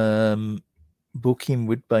 Bokeem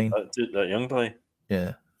Woodbine. That young boy.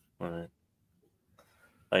 Yeah. Right.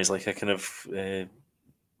 He's like a kind of a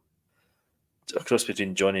cross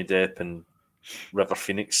between Johnny Depp and River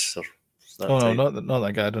Phoenix, or no, not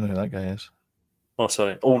that guy. I don't know who that guy is. Oh,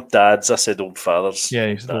 sorry, old dads. I said old fathers. Yeah,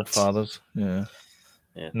 he said old fathers. Yeah.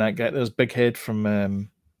 And that guy, there's Big Head from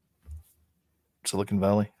Silicon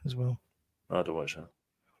Valley as well. I don't watch that.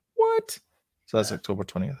 What? So that's October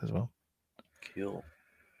 20th as well. Cool.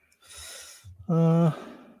 Yeah.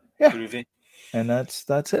 Groovy. And that's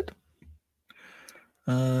it.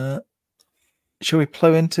 Shall we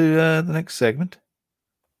plow into the next segment?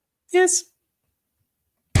 Yes.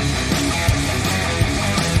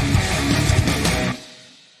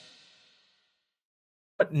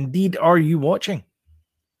 What indeed are you watching?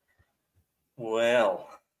 Well,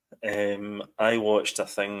 I watched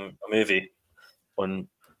a movie on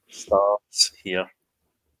Stars here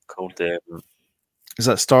called. Is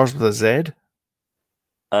that Stars with a Z?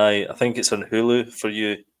 I think it's on Hulu for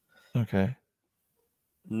you. Okay.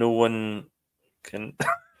 No one can.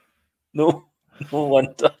 No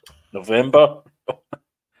wonder. November.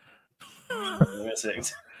 Wait a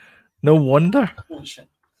second. No wonder. Oh, shit.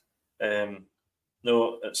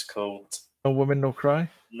 No, it's called No Woman, No Cry.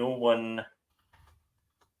 No one.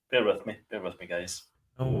 Bear with me, guys.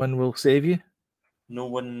 No one will save you. No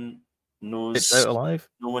one knows. It's out alive.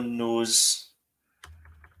 No one knows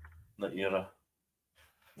that you're a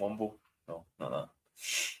womble. No, not that.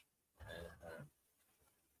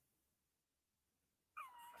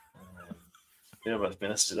 bear with me.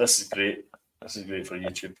 This is great. This is great for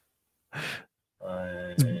YouTube.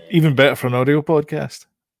 Even better for an audio podcast.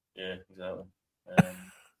 Yeah, exactly.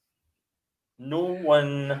 No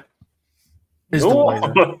one is the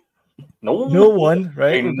wiser. No one,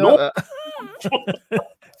 right? We've got that.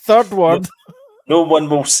 Third word. No one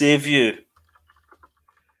will save you.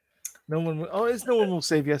 No one will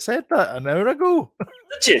save you. I said that an hour ago.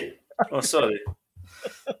 Did you? Oh, sorry.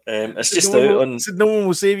 It's just out on. No one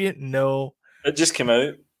will save you. No, it just came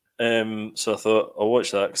out. So I thought I'll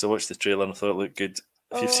watch that because I watched the trailer and I thought it looked good.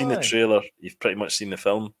 If you've seen the trailer, you've pretty much seen the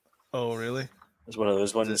film. Oh, really? It's one of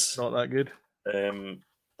those ones. It's not that good.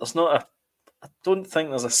 There's not I don't think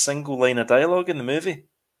there's a single line of dialogue in the movie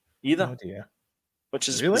either. Oh dear. Which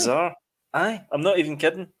is bizarre. Aye, I'm not even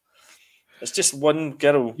kidding. It's just one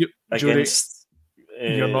girl against.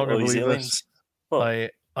 You're not going to believe aliens.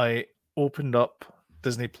 This. I opened up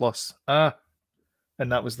Disney Plus. And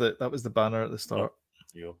that was the banner at the start.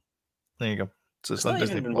 Oh, there you go. So it's not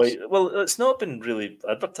Disney Plus. Well, it's not been really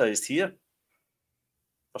advertised here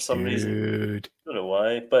for some reason. I don't know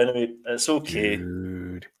why, but anyway, it's okay.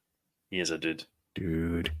 Dude. He is a dude.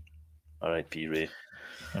 Dude. R.I.P. Ray.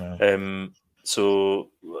 So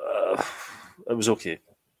it was okay.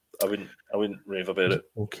 I wouldn't rave about it.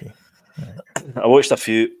 Okay. Right. I watched a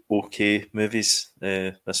few okay movies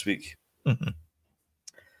this week. Mm-hmm.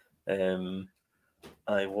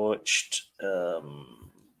 I watched. I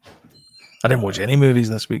didn't watch any movies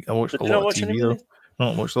this week. I watched a lot of TV though.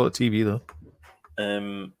 No, I watched a lot of TV though.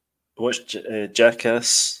 I watched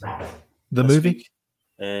Jackass. The movie.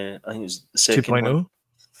 I think it was the second 2.0.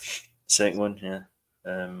 Second one, yeah.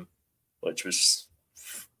 Which was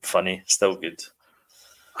funny, still good.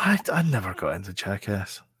 I never got into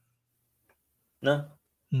Jackass. No.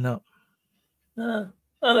 Well,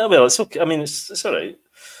 it's okay. I mean, it's all right.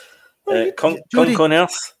 Conk on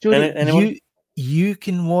Earth. Anyone? You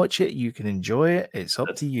can watch it. You can enjoy it. It's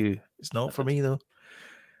up to you. It's not for me though.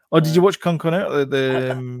 Oh, did you watch Conk on Earth?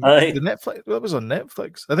 The Netflix. That was on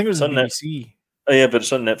Netflix. I think it was on BBC. Oh yeah, but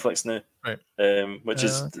it's on Netflix now. Right. Which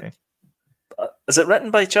is okay. Is it written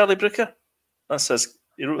by Charlie Brooker? That says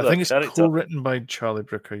he wrote that character. I think it's co-written by Charlie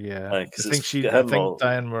Brooker. Yeah, I think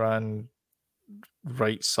Diane Moran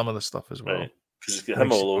writes some of the stuff as well. Right. Because it's got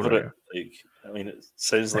him all over it. Like, I mean, it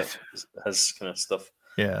sounds like his kind of stuff.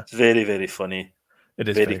 Yeah, it's very, very funny. It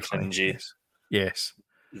is very cringy. Yes,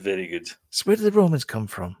 very good. So where did the Romans come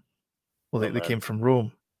from? Well, they came from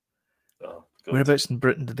Rome. Oh, whereabouts in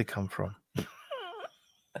Britain did they come from?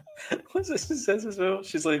 What's this? She says as well.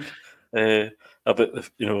 She's like about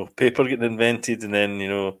the paper getting invented, and then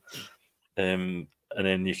and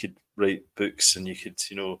then you could write books, and you could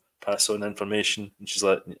pass on information. And she's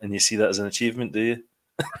like, and you see that as an achievement, do you?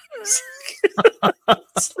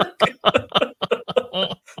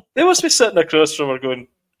 They must be sitting across from her going,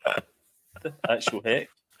 the actual heck.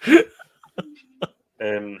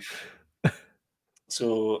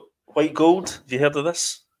 So White Gold, have you heard of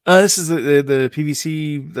this? This is the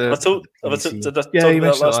PVC. Did I talk about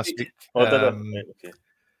that last week? Oh, did I? Right, okay.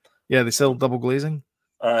 Yeah, they sell double glazing.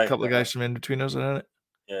 A couple of guys from In-Betweeners are in it.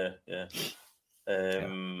 Yeah.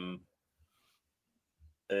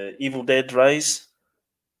 Evil Dead Rise.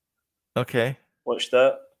 Okay. Watch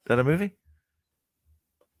that. Is that a movie?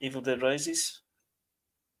 Evil Dead Rises.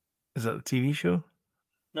 Is that the TV show?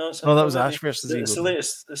 No, it's that was Ash versus Evil.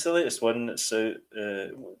 It's the latest one that's out.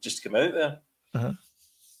 Just come out there. Uh-huh.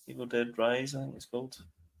 Evil Dead Rise, I think it's called.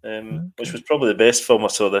 Which was probably the best film I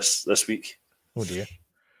saw this week. Oh dear.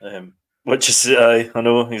 Which is I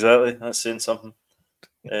know exactly. That's saying something.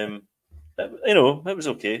 It was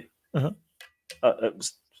okay. Uh-huh. It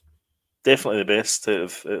was definitely the best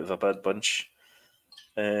out of a bad bunch.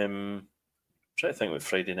 I'm trying to think what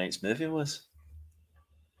Friday night's movie was.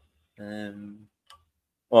 And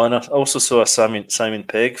I also saw a Simon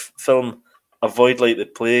Pegg film, Avoid Like the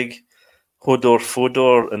Plague, Hodor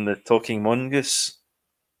Fodor and the Talking Mongoose,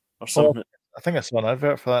 or something. I think I saw an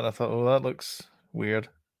advert for that, and I thought, oh, that looks weird.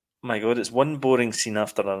 My God, it's one boring scene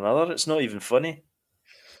after another. It's not even funny.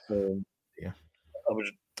 Yeah, I would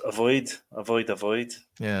avoid.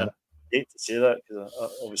 Yeah, and I hate to say that because I'm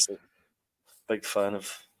obviously a big fan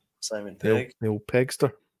of Simon Pegg, the old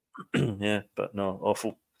Pegster. Yeah, but no,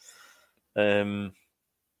 awful. I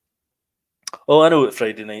know what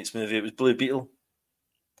Friday night's movie. It was Blue Beetle.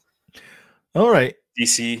 All right.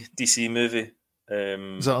 DC movie.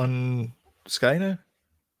 Is that on Sky now?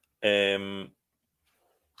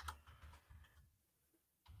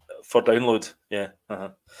 For download, yeah. Uh-huh.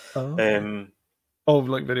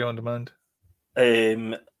 Like video on demand.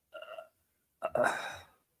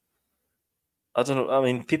 I don't know. I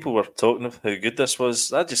mean, people were talking of how good this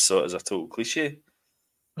was. I just saw it as a total cliche.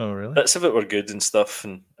 Oh, really? Bits of it were good and stuff,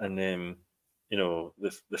 and you know,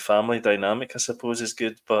 the family dynamic, I suppose, is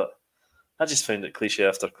good. But I just found it cliche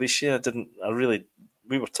after cliche.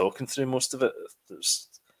 We were talking through most of it.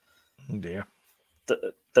 Dear.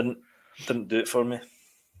 Didn't do it for me.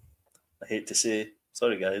 I hate to say,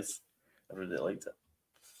 sorry guys, I really liked it.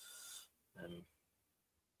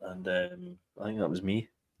 And I think that was me.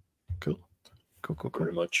 Cool.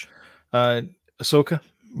 Very much. Ahsoka.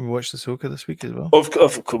 We watched Ahsoka this week as well.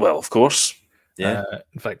 Of course. Yeah.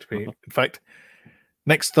 In fact,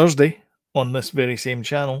 next Thursday on this very same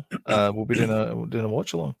channel, we'll be doing a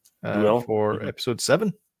watch along for episode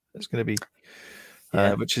 7. It's going to be,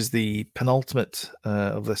 which is the penultimate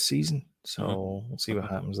of this season. So we'll see what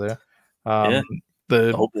happens there. The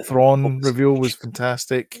Thrawn reveal was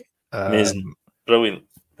fantastic. Amazing, brilliant.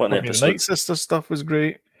 What an episode! The Night Sister stuff was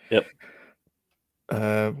great. Yep.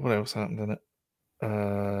 What else happened in it?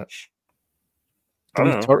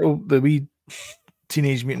 The wee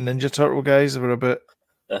Teenage Mutant Ninja Turtle guys were a bit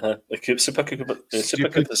Super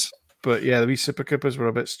Koopas. But yeah, the wee Super Koopas were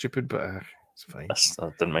a bit stupid, but it's fine. I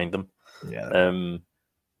didn't mind them. Yeah.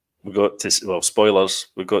 We got to spoilers.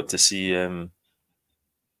 We got to see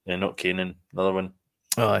not Kanan, another one.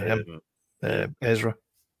 Oh, him. Ezra.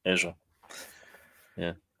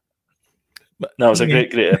 Yeah. No, it was a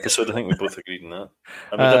great episode. I think we both agreed on that.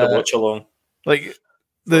 And we did a watch along. Like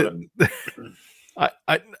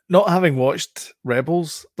I not having watched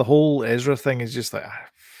Rebels, the whole Ezra thing is just like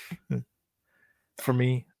for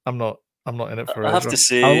me, I'm not in it for Ezra. I have to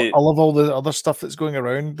say, I love all the other stuff that's going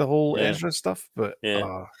around the whole Ezra stuff, but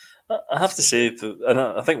I have to say, and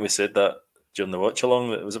I think we said that during the watch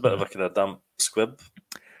along, that it was a bit of a kind of damp squib.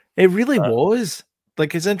 It really was.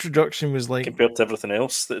 Like his introduction was like compared to everything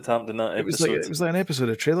else that had happened in that episode. It was like an episode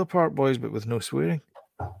of Trailer Park Boys, but with no swearing.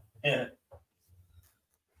 Yeah.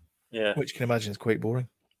 Which you can imagine is quite boring.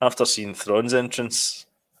 After seeing Thrawn's entrance.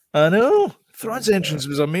 I know. Thrawn's entrance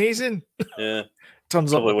was amazing. Yeah.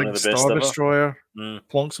 Turns up with a big Star Destroyer,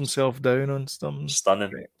 plonks himself down on something.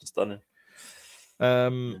 Stunning.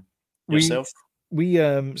 Yourself?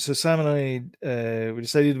 So Sam and I, we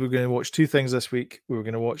decided we were going to watch 2 things this week. We were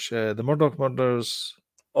going to watch the Murdoch Murders.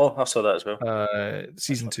 Oh, I saw that as well.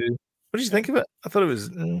 Season 2. What did you think of it? I thought it was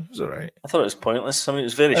all right. I thought it was pointless. I mean, it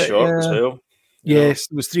was very short as well. Yes,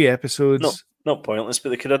 it was 3 episodes. Not pointless, but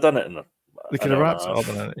they could have done it they could have wrapped it up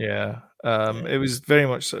in it. Yeah. It was very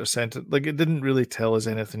much sort of centered. Like it didn't really tell us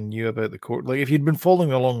anything new about the court. Like if you'd been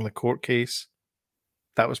following along the court case,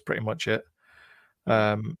 that was pretty much it.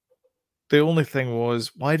 The only thing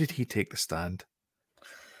was, why did he take the stand? I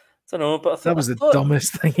don't know, but that was the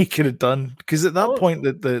dumbest thing he could have done. Because at that point,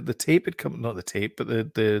 the tape had come, not the tape, but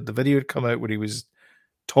the video had come out where he was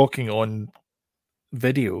talking on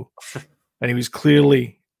video, and he was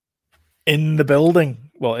clearly in the building,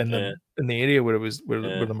 well, in the area where it was where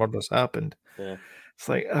the murders happened. Yeah. It's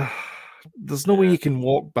like there's no way you can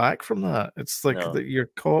walk back from that. It's like that you're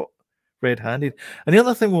caught red-handed. And the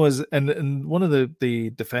other thing was, and one of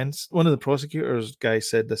the defense, one of the prosecutors guys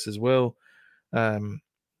said this as well, because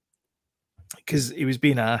he was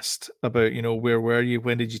being asked about, where were you,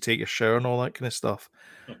 when did you take your shower, and all that kind of stuff.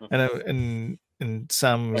 And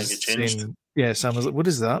Sam was saying, Sam was like, what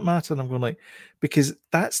does that matter? And I'm going like, because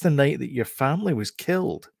that's the night that your family was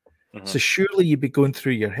killed. So surely you'd be going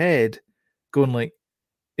through your head, going like,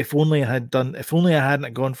 if only I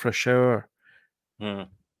hadn't gone for a shower.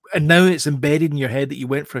 And now it's embedded in your head that you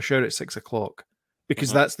went for a shower at 6 o'clock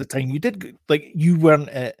because that's the time you did. Like you weren't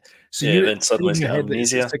at. So then suddenly it's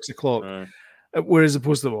amnesia. 6 o'clock. Whereas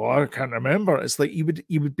opposed to, I can't remember. It's like you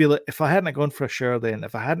would be like, if I hadn't gone for a shower then,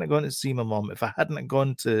 if I hadn't gone to see my mom, if I hadn't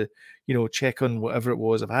gone to, check on whatever it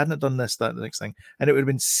was, if I hadn't done this, that, the next thing, and it would have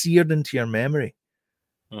been seared into your memory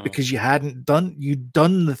because you'd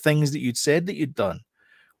done the things that you'd said that you'd done.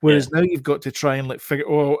 Whereas now you've got to try and figure,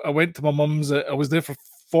 I went to my mum's, I was there for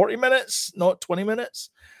 40 minutes, not 20 minutes.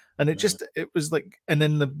 And it was like, and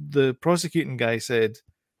then the prosecuting guy said,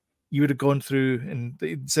 you would have gone through, and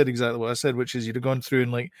they said exactly what I said, which is you'd have gone through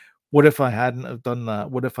and like, what if I hadn't have done that?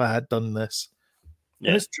 What if I had done this?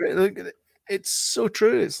 Yeah. And it's true. Like, it's so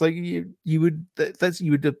true. It's like you would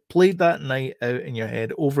have played that night out in your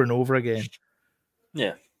head over and over again.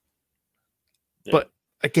 Yeah. But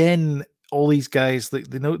again, all these guys, like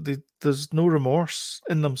there's no remorse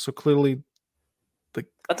in them. So clearly, like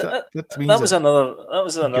that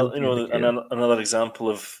was another example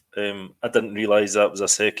of I didn't realize that was a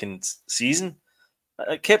second season.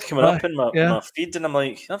 It kept coming up in my feed, and I'm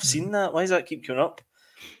like, I've seen that. Why does that keep coming up?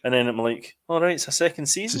 And then I'm like, all right, it's a second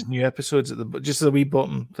season. It's new episodes at just a wee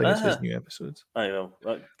bottom thing. It says new episodes. I know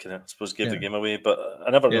that kind of, I suppose, gave the game away, but I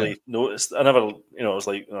never really noticed. I never, I was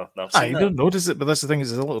like, oh, I've seen that. don't notice it, but that's the thing, is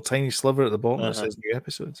there's a little tiny sliver at the bottom that says new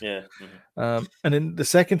episodes. Yeah. And then the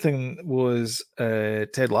second thing was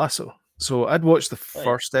Ted Lasso. So I'd watched the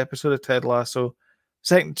first episode of Ted Lasso.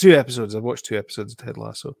 Second 2 episodes. I watched 2 episodes of Ted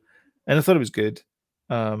Lasso, and I thought it was good.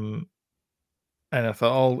 And I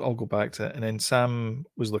thought I'll go back to it. And then Sam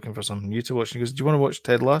was looking for something new to watch. And he goes, "Do you want to watch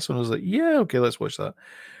Ted Lasso?" And I was like, "Yeah, okay, let's watch that."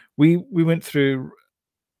 We went through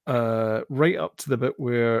right up to the bit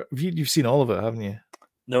where you've seen all of it, haven't you?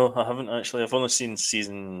 No, I haven't actually. I've only seen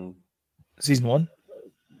season 1.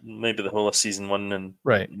 Maybe the whole of season 1 and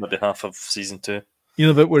maybe half of season 2. You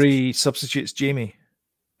know the bit where he substitutes Jamie?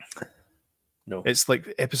 No, it's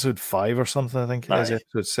like episode 5 or something. I think it is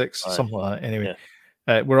episode 6, something like that. Anyway. Yeah.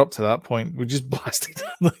 We're up to that point. We just blasted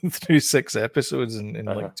through 6 episodes in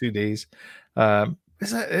like 2 days.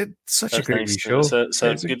 It's such a great show. It's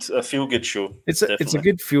a feel good show. It's a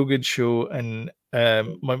good feel good show, and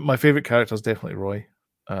my favorite character is definitely Roy.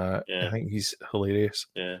 I think he's hilarious.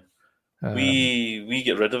 Yeah, we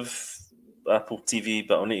get rid of Apple TV,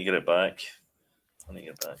 but I need to get it back.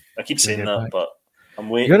 I keep saying that, but I'm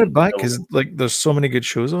waiting. You got it back because like there's so many good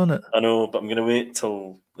shows on it. I know, but I'm going to wait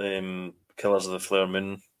till Killers of the Flower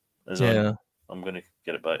Moon is on. I'm going to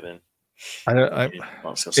get it back then.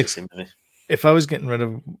 If I was getting rid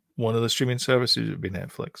of one of the streaming services, it would be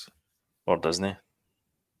Netflix or Disney.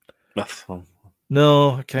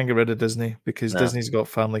 No, I can't get rid of Disney because Disney's got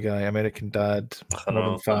Family Guy, American Dad,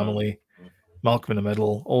 Modern Family, Malcolm in the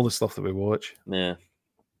Middle, all the stuff that we watch. Yeah.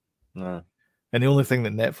 No. And the only thing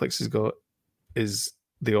that Netflix has got is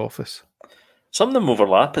The Office. Some of them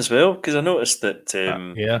overlap as well, because I noticed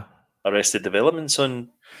that Arrested Development's on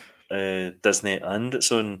Disney and it's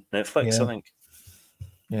on Netflix, I think.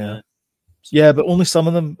 Yeah, but only some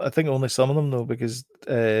of them. I think only some of them, though, because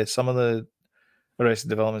some of the Arrested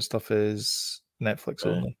Development stuff is Netflix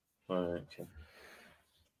only. Right,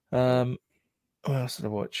 okay. What else did I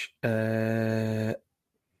watch? I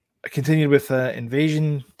continued with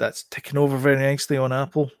Invasion. That's ticking over very nicely on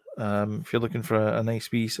Apple. If you're looking for a nice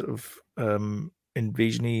wee sort of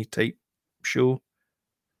invasion-y type show,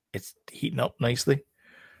 it's heating up nicely.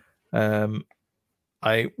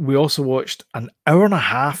 We also watched an hour and a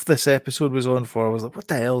half. This episode was on for. I was like, "What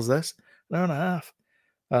the hell is this? An hour and a half?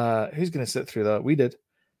 Who's going to sit through that?" We did.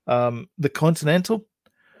 The Continental,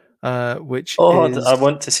 which is, I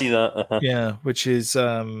want to see that. Uh-huh. Yeah, which is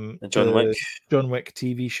John Wick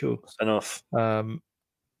TV show. Enough.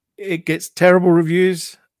 It gets terrible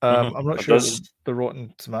reviews. I'm not sure what the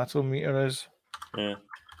Rotten Tomato meter is. Yeah.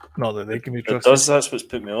 Not that they can be trusted. That's what's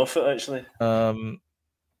put me off it, actually. Let's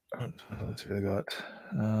see what I got.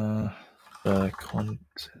 The content.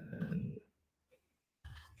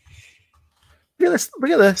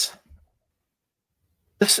 Look at this.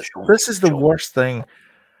 This is the worst thing.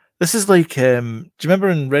 This is like, do you remember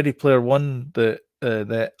in Ready Player One, the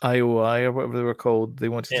IOI or whatever they were called? They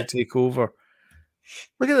wanted to take over.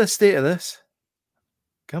 Look at the state of this.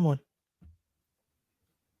 Come on.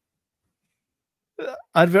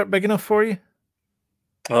 Advert big enough for you?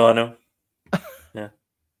 Oh, I know. Yeah.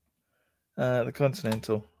 The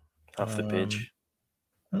Continental. Half the page.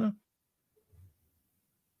 I don't know.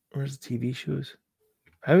 Where's the TV shows?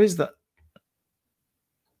 How is that?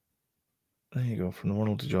 There you go. From the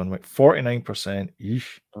World to John Wick. 49%.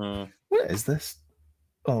 Yeesh. What is this?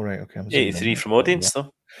 Oh, right. Okay. 83 from audience,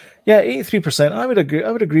 though. Yeah, 83%. I would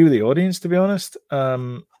agree with the audience, to be honest.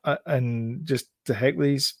 And just to heck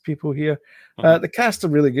these people here. The cast are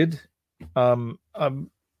really good. I'm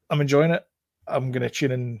enjoying it. I'm going to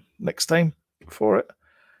tune in next time for it.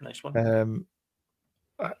 Nice one.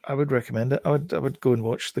 I would recommend it. I would go and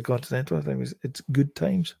watch The Continental. I think it's good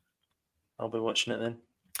times. I'll be watching it then.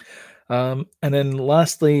 And then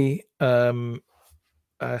lastly, I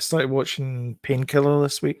started watching Painkiller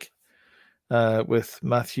this week with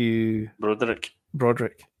Matthew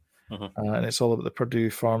Broderick. And it's all about the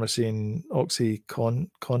Purdue pharmacy and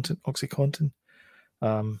OxyContin.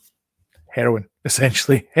 Heroin,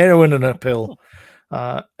 essentially. Heroin in a pill.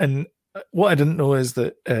 And what I didn't know is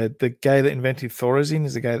that the guy that invented Thorazine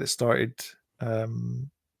is the guy that started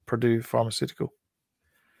Purdue Pharmaceutical,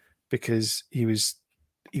 because he was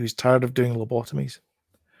tired of doing lobotomies.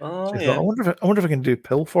 Oh, so I wonder if I can do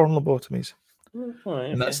pill form lobotomies.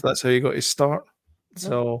 Okay. And that's how he got his start.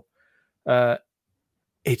 So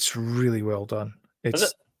it's really well done.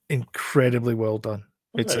 It's incredibly well done.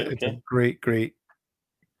 It's a great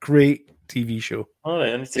TV show. All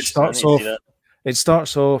right, it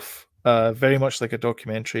starts off very much like a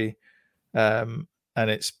documentary. and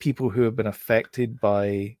it's people who have been affected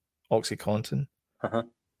by OxyContin,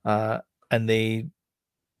 and they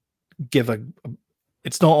give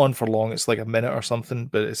it's not on for long. It's like a minute or something,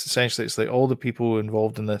 but it's like all the people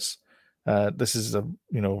involved in this. This is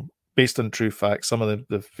based on true facts. Some of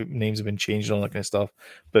the names have been changed and all that kind of stuff,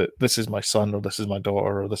 but this is my son, or this is my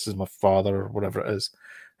daughter, or this is my father, or whatever it is,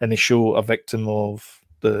 and they show a victim of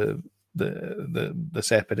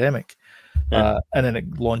this epidemic, and then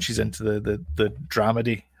it launches into the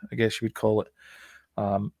dramedy, I guess you would call it.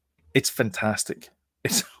 It's fantastic.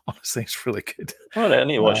 It's honestly, it's really good. All right, I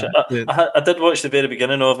need to watch it. I did watch the very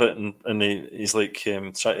beginning of it, and he's like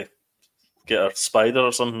trying to get a spider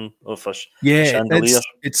or something off a chandelier.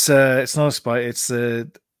 It's not a spider.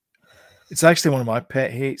 It's actually one of my pet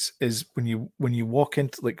hates is when you walk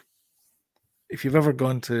into, like, if you've ever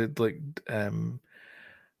gone to like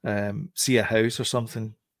see a house or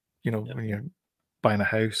something, when you're buying a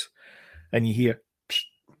house and you hear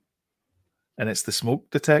and it's the smoke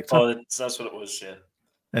detector. Oh, that's what it was, yeah.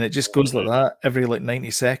 And it just goes like that every 90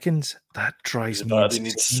 seconds. That drives me. The battery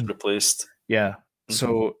needs replaced. Yeah.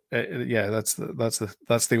 So that's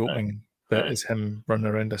the opening bit is him running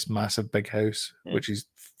around this massive big house, which is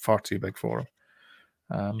far too big for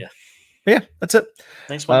him. Yeah, that's it.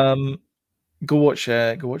 Nice one. Go watch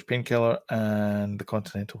Painkiller and The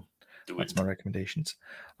Continental. That's my recommendations.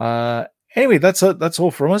 Anyway, that's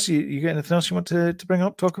all from us. You got anything else you want to bring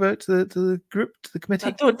up, talk about to the group, to the committee?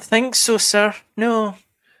 I don't think so, sir. No.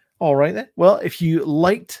 All right then. Well, if you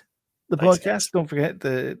liked the podcast, don't forget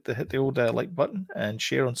to hit the old like button and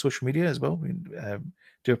share on social media as well. We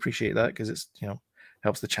do appreciate that because it's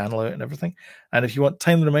helps the channel out and everything. And if you want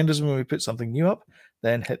timely reminders when we put something new up,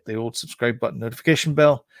 then hit the old subscribe button, notification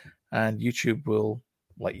bell, and YouTube will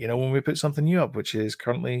let you know when we put something new up, which is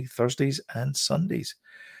currently Thursdays and Sundays.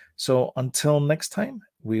 So until next time,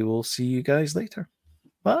 we will see you guys later.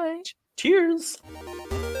 Bye. Cheers.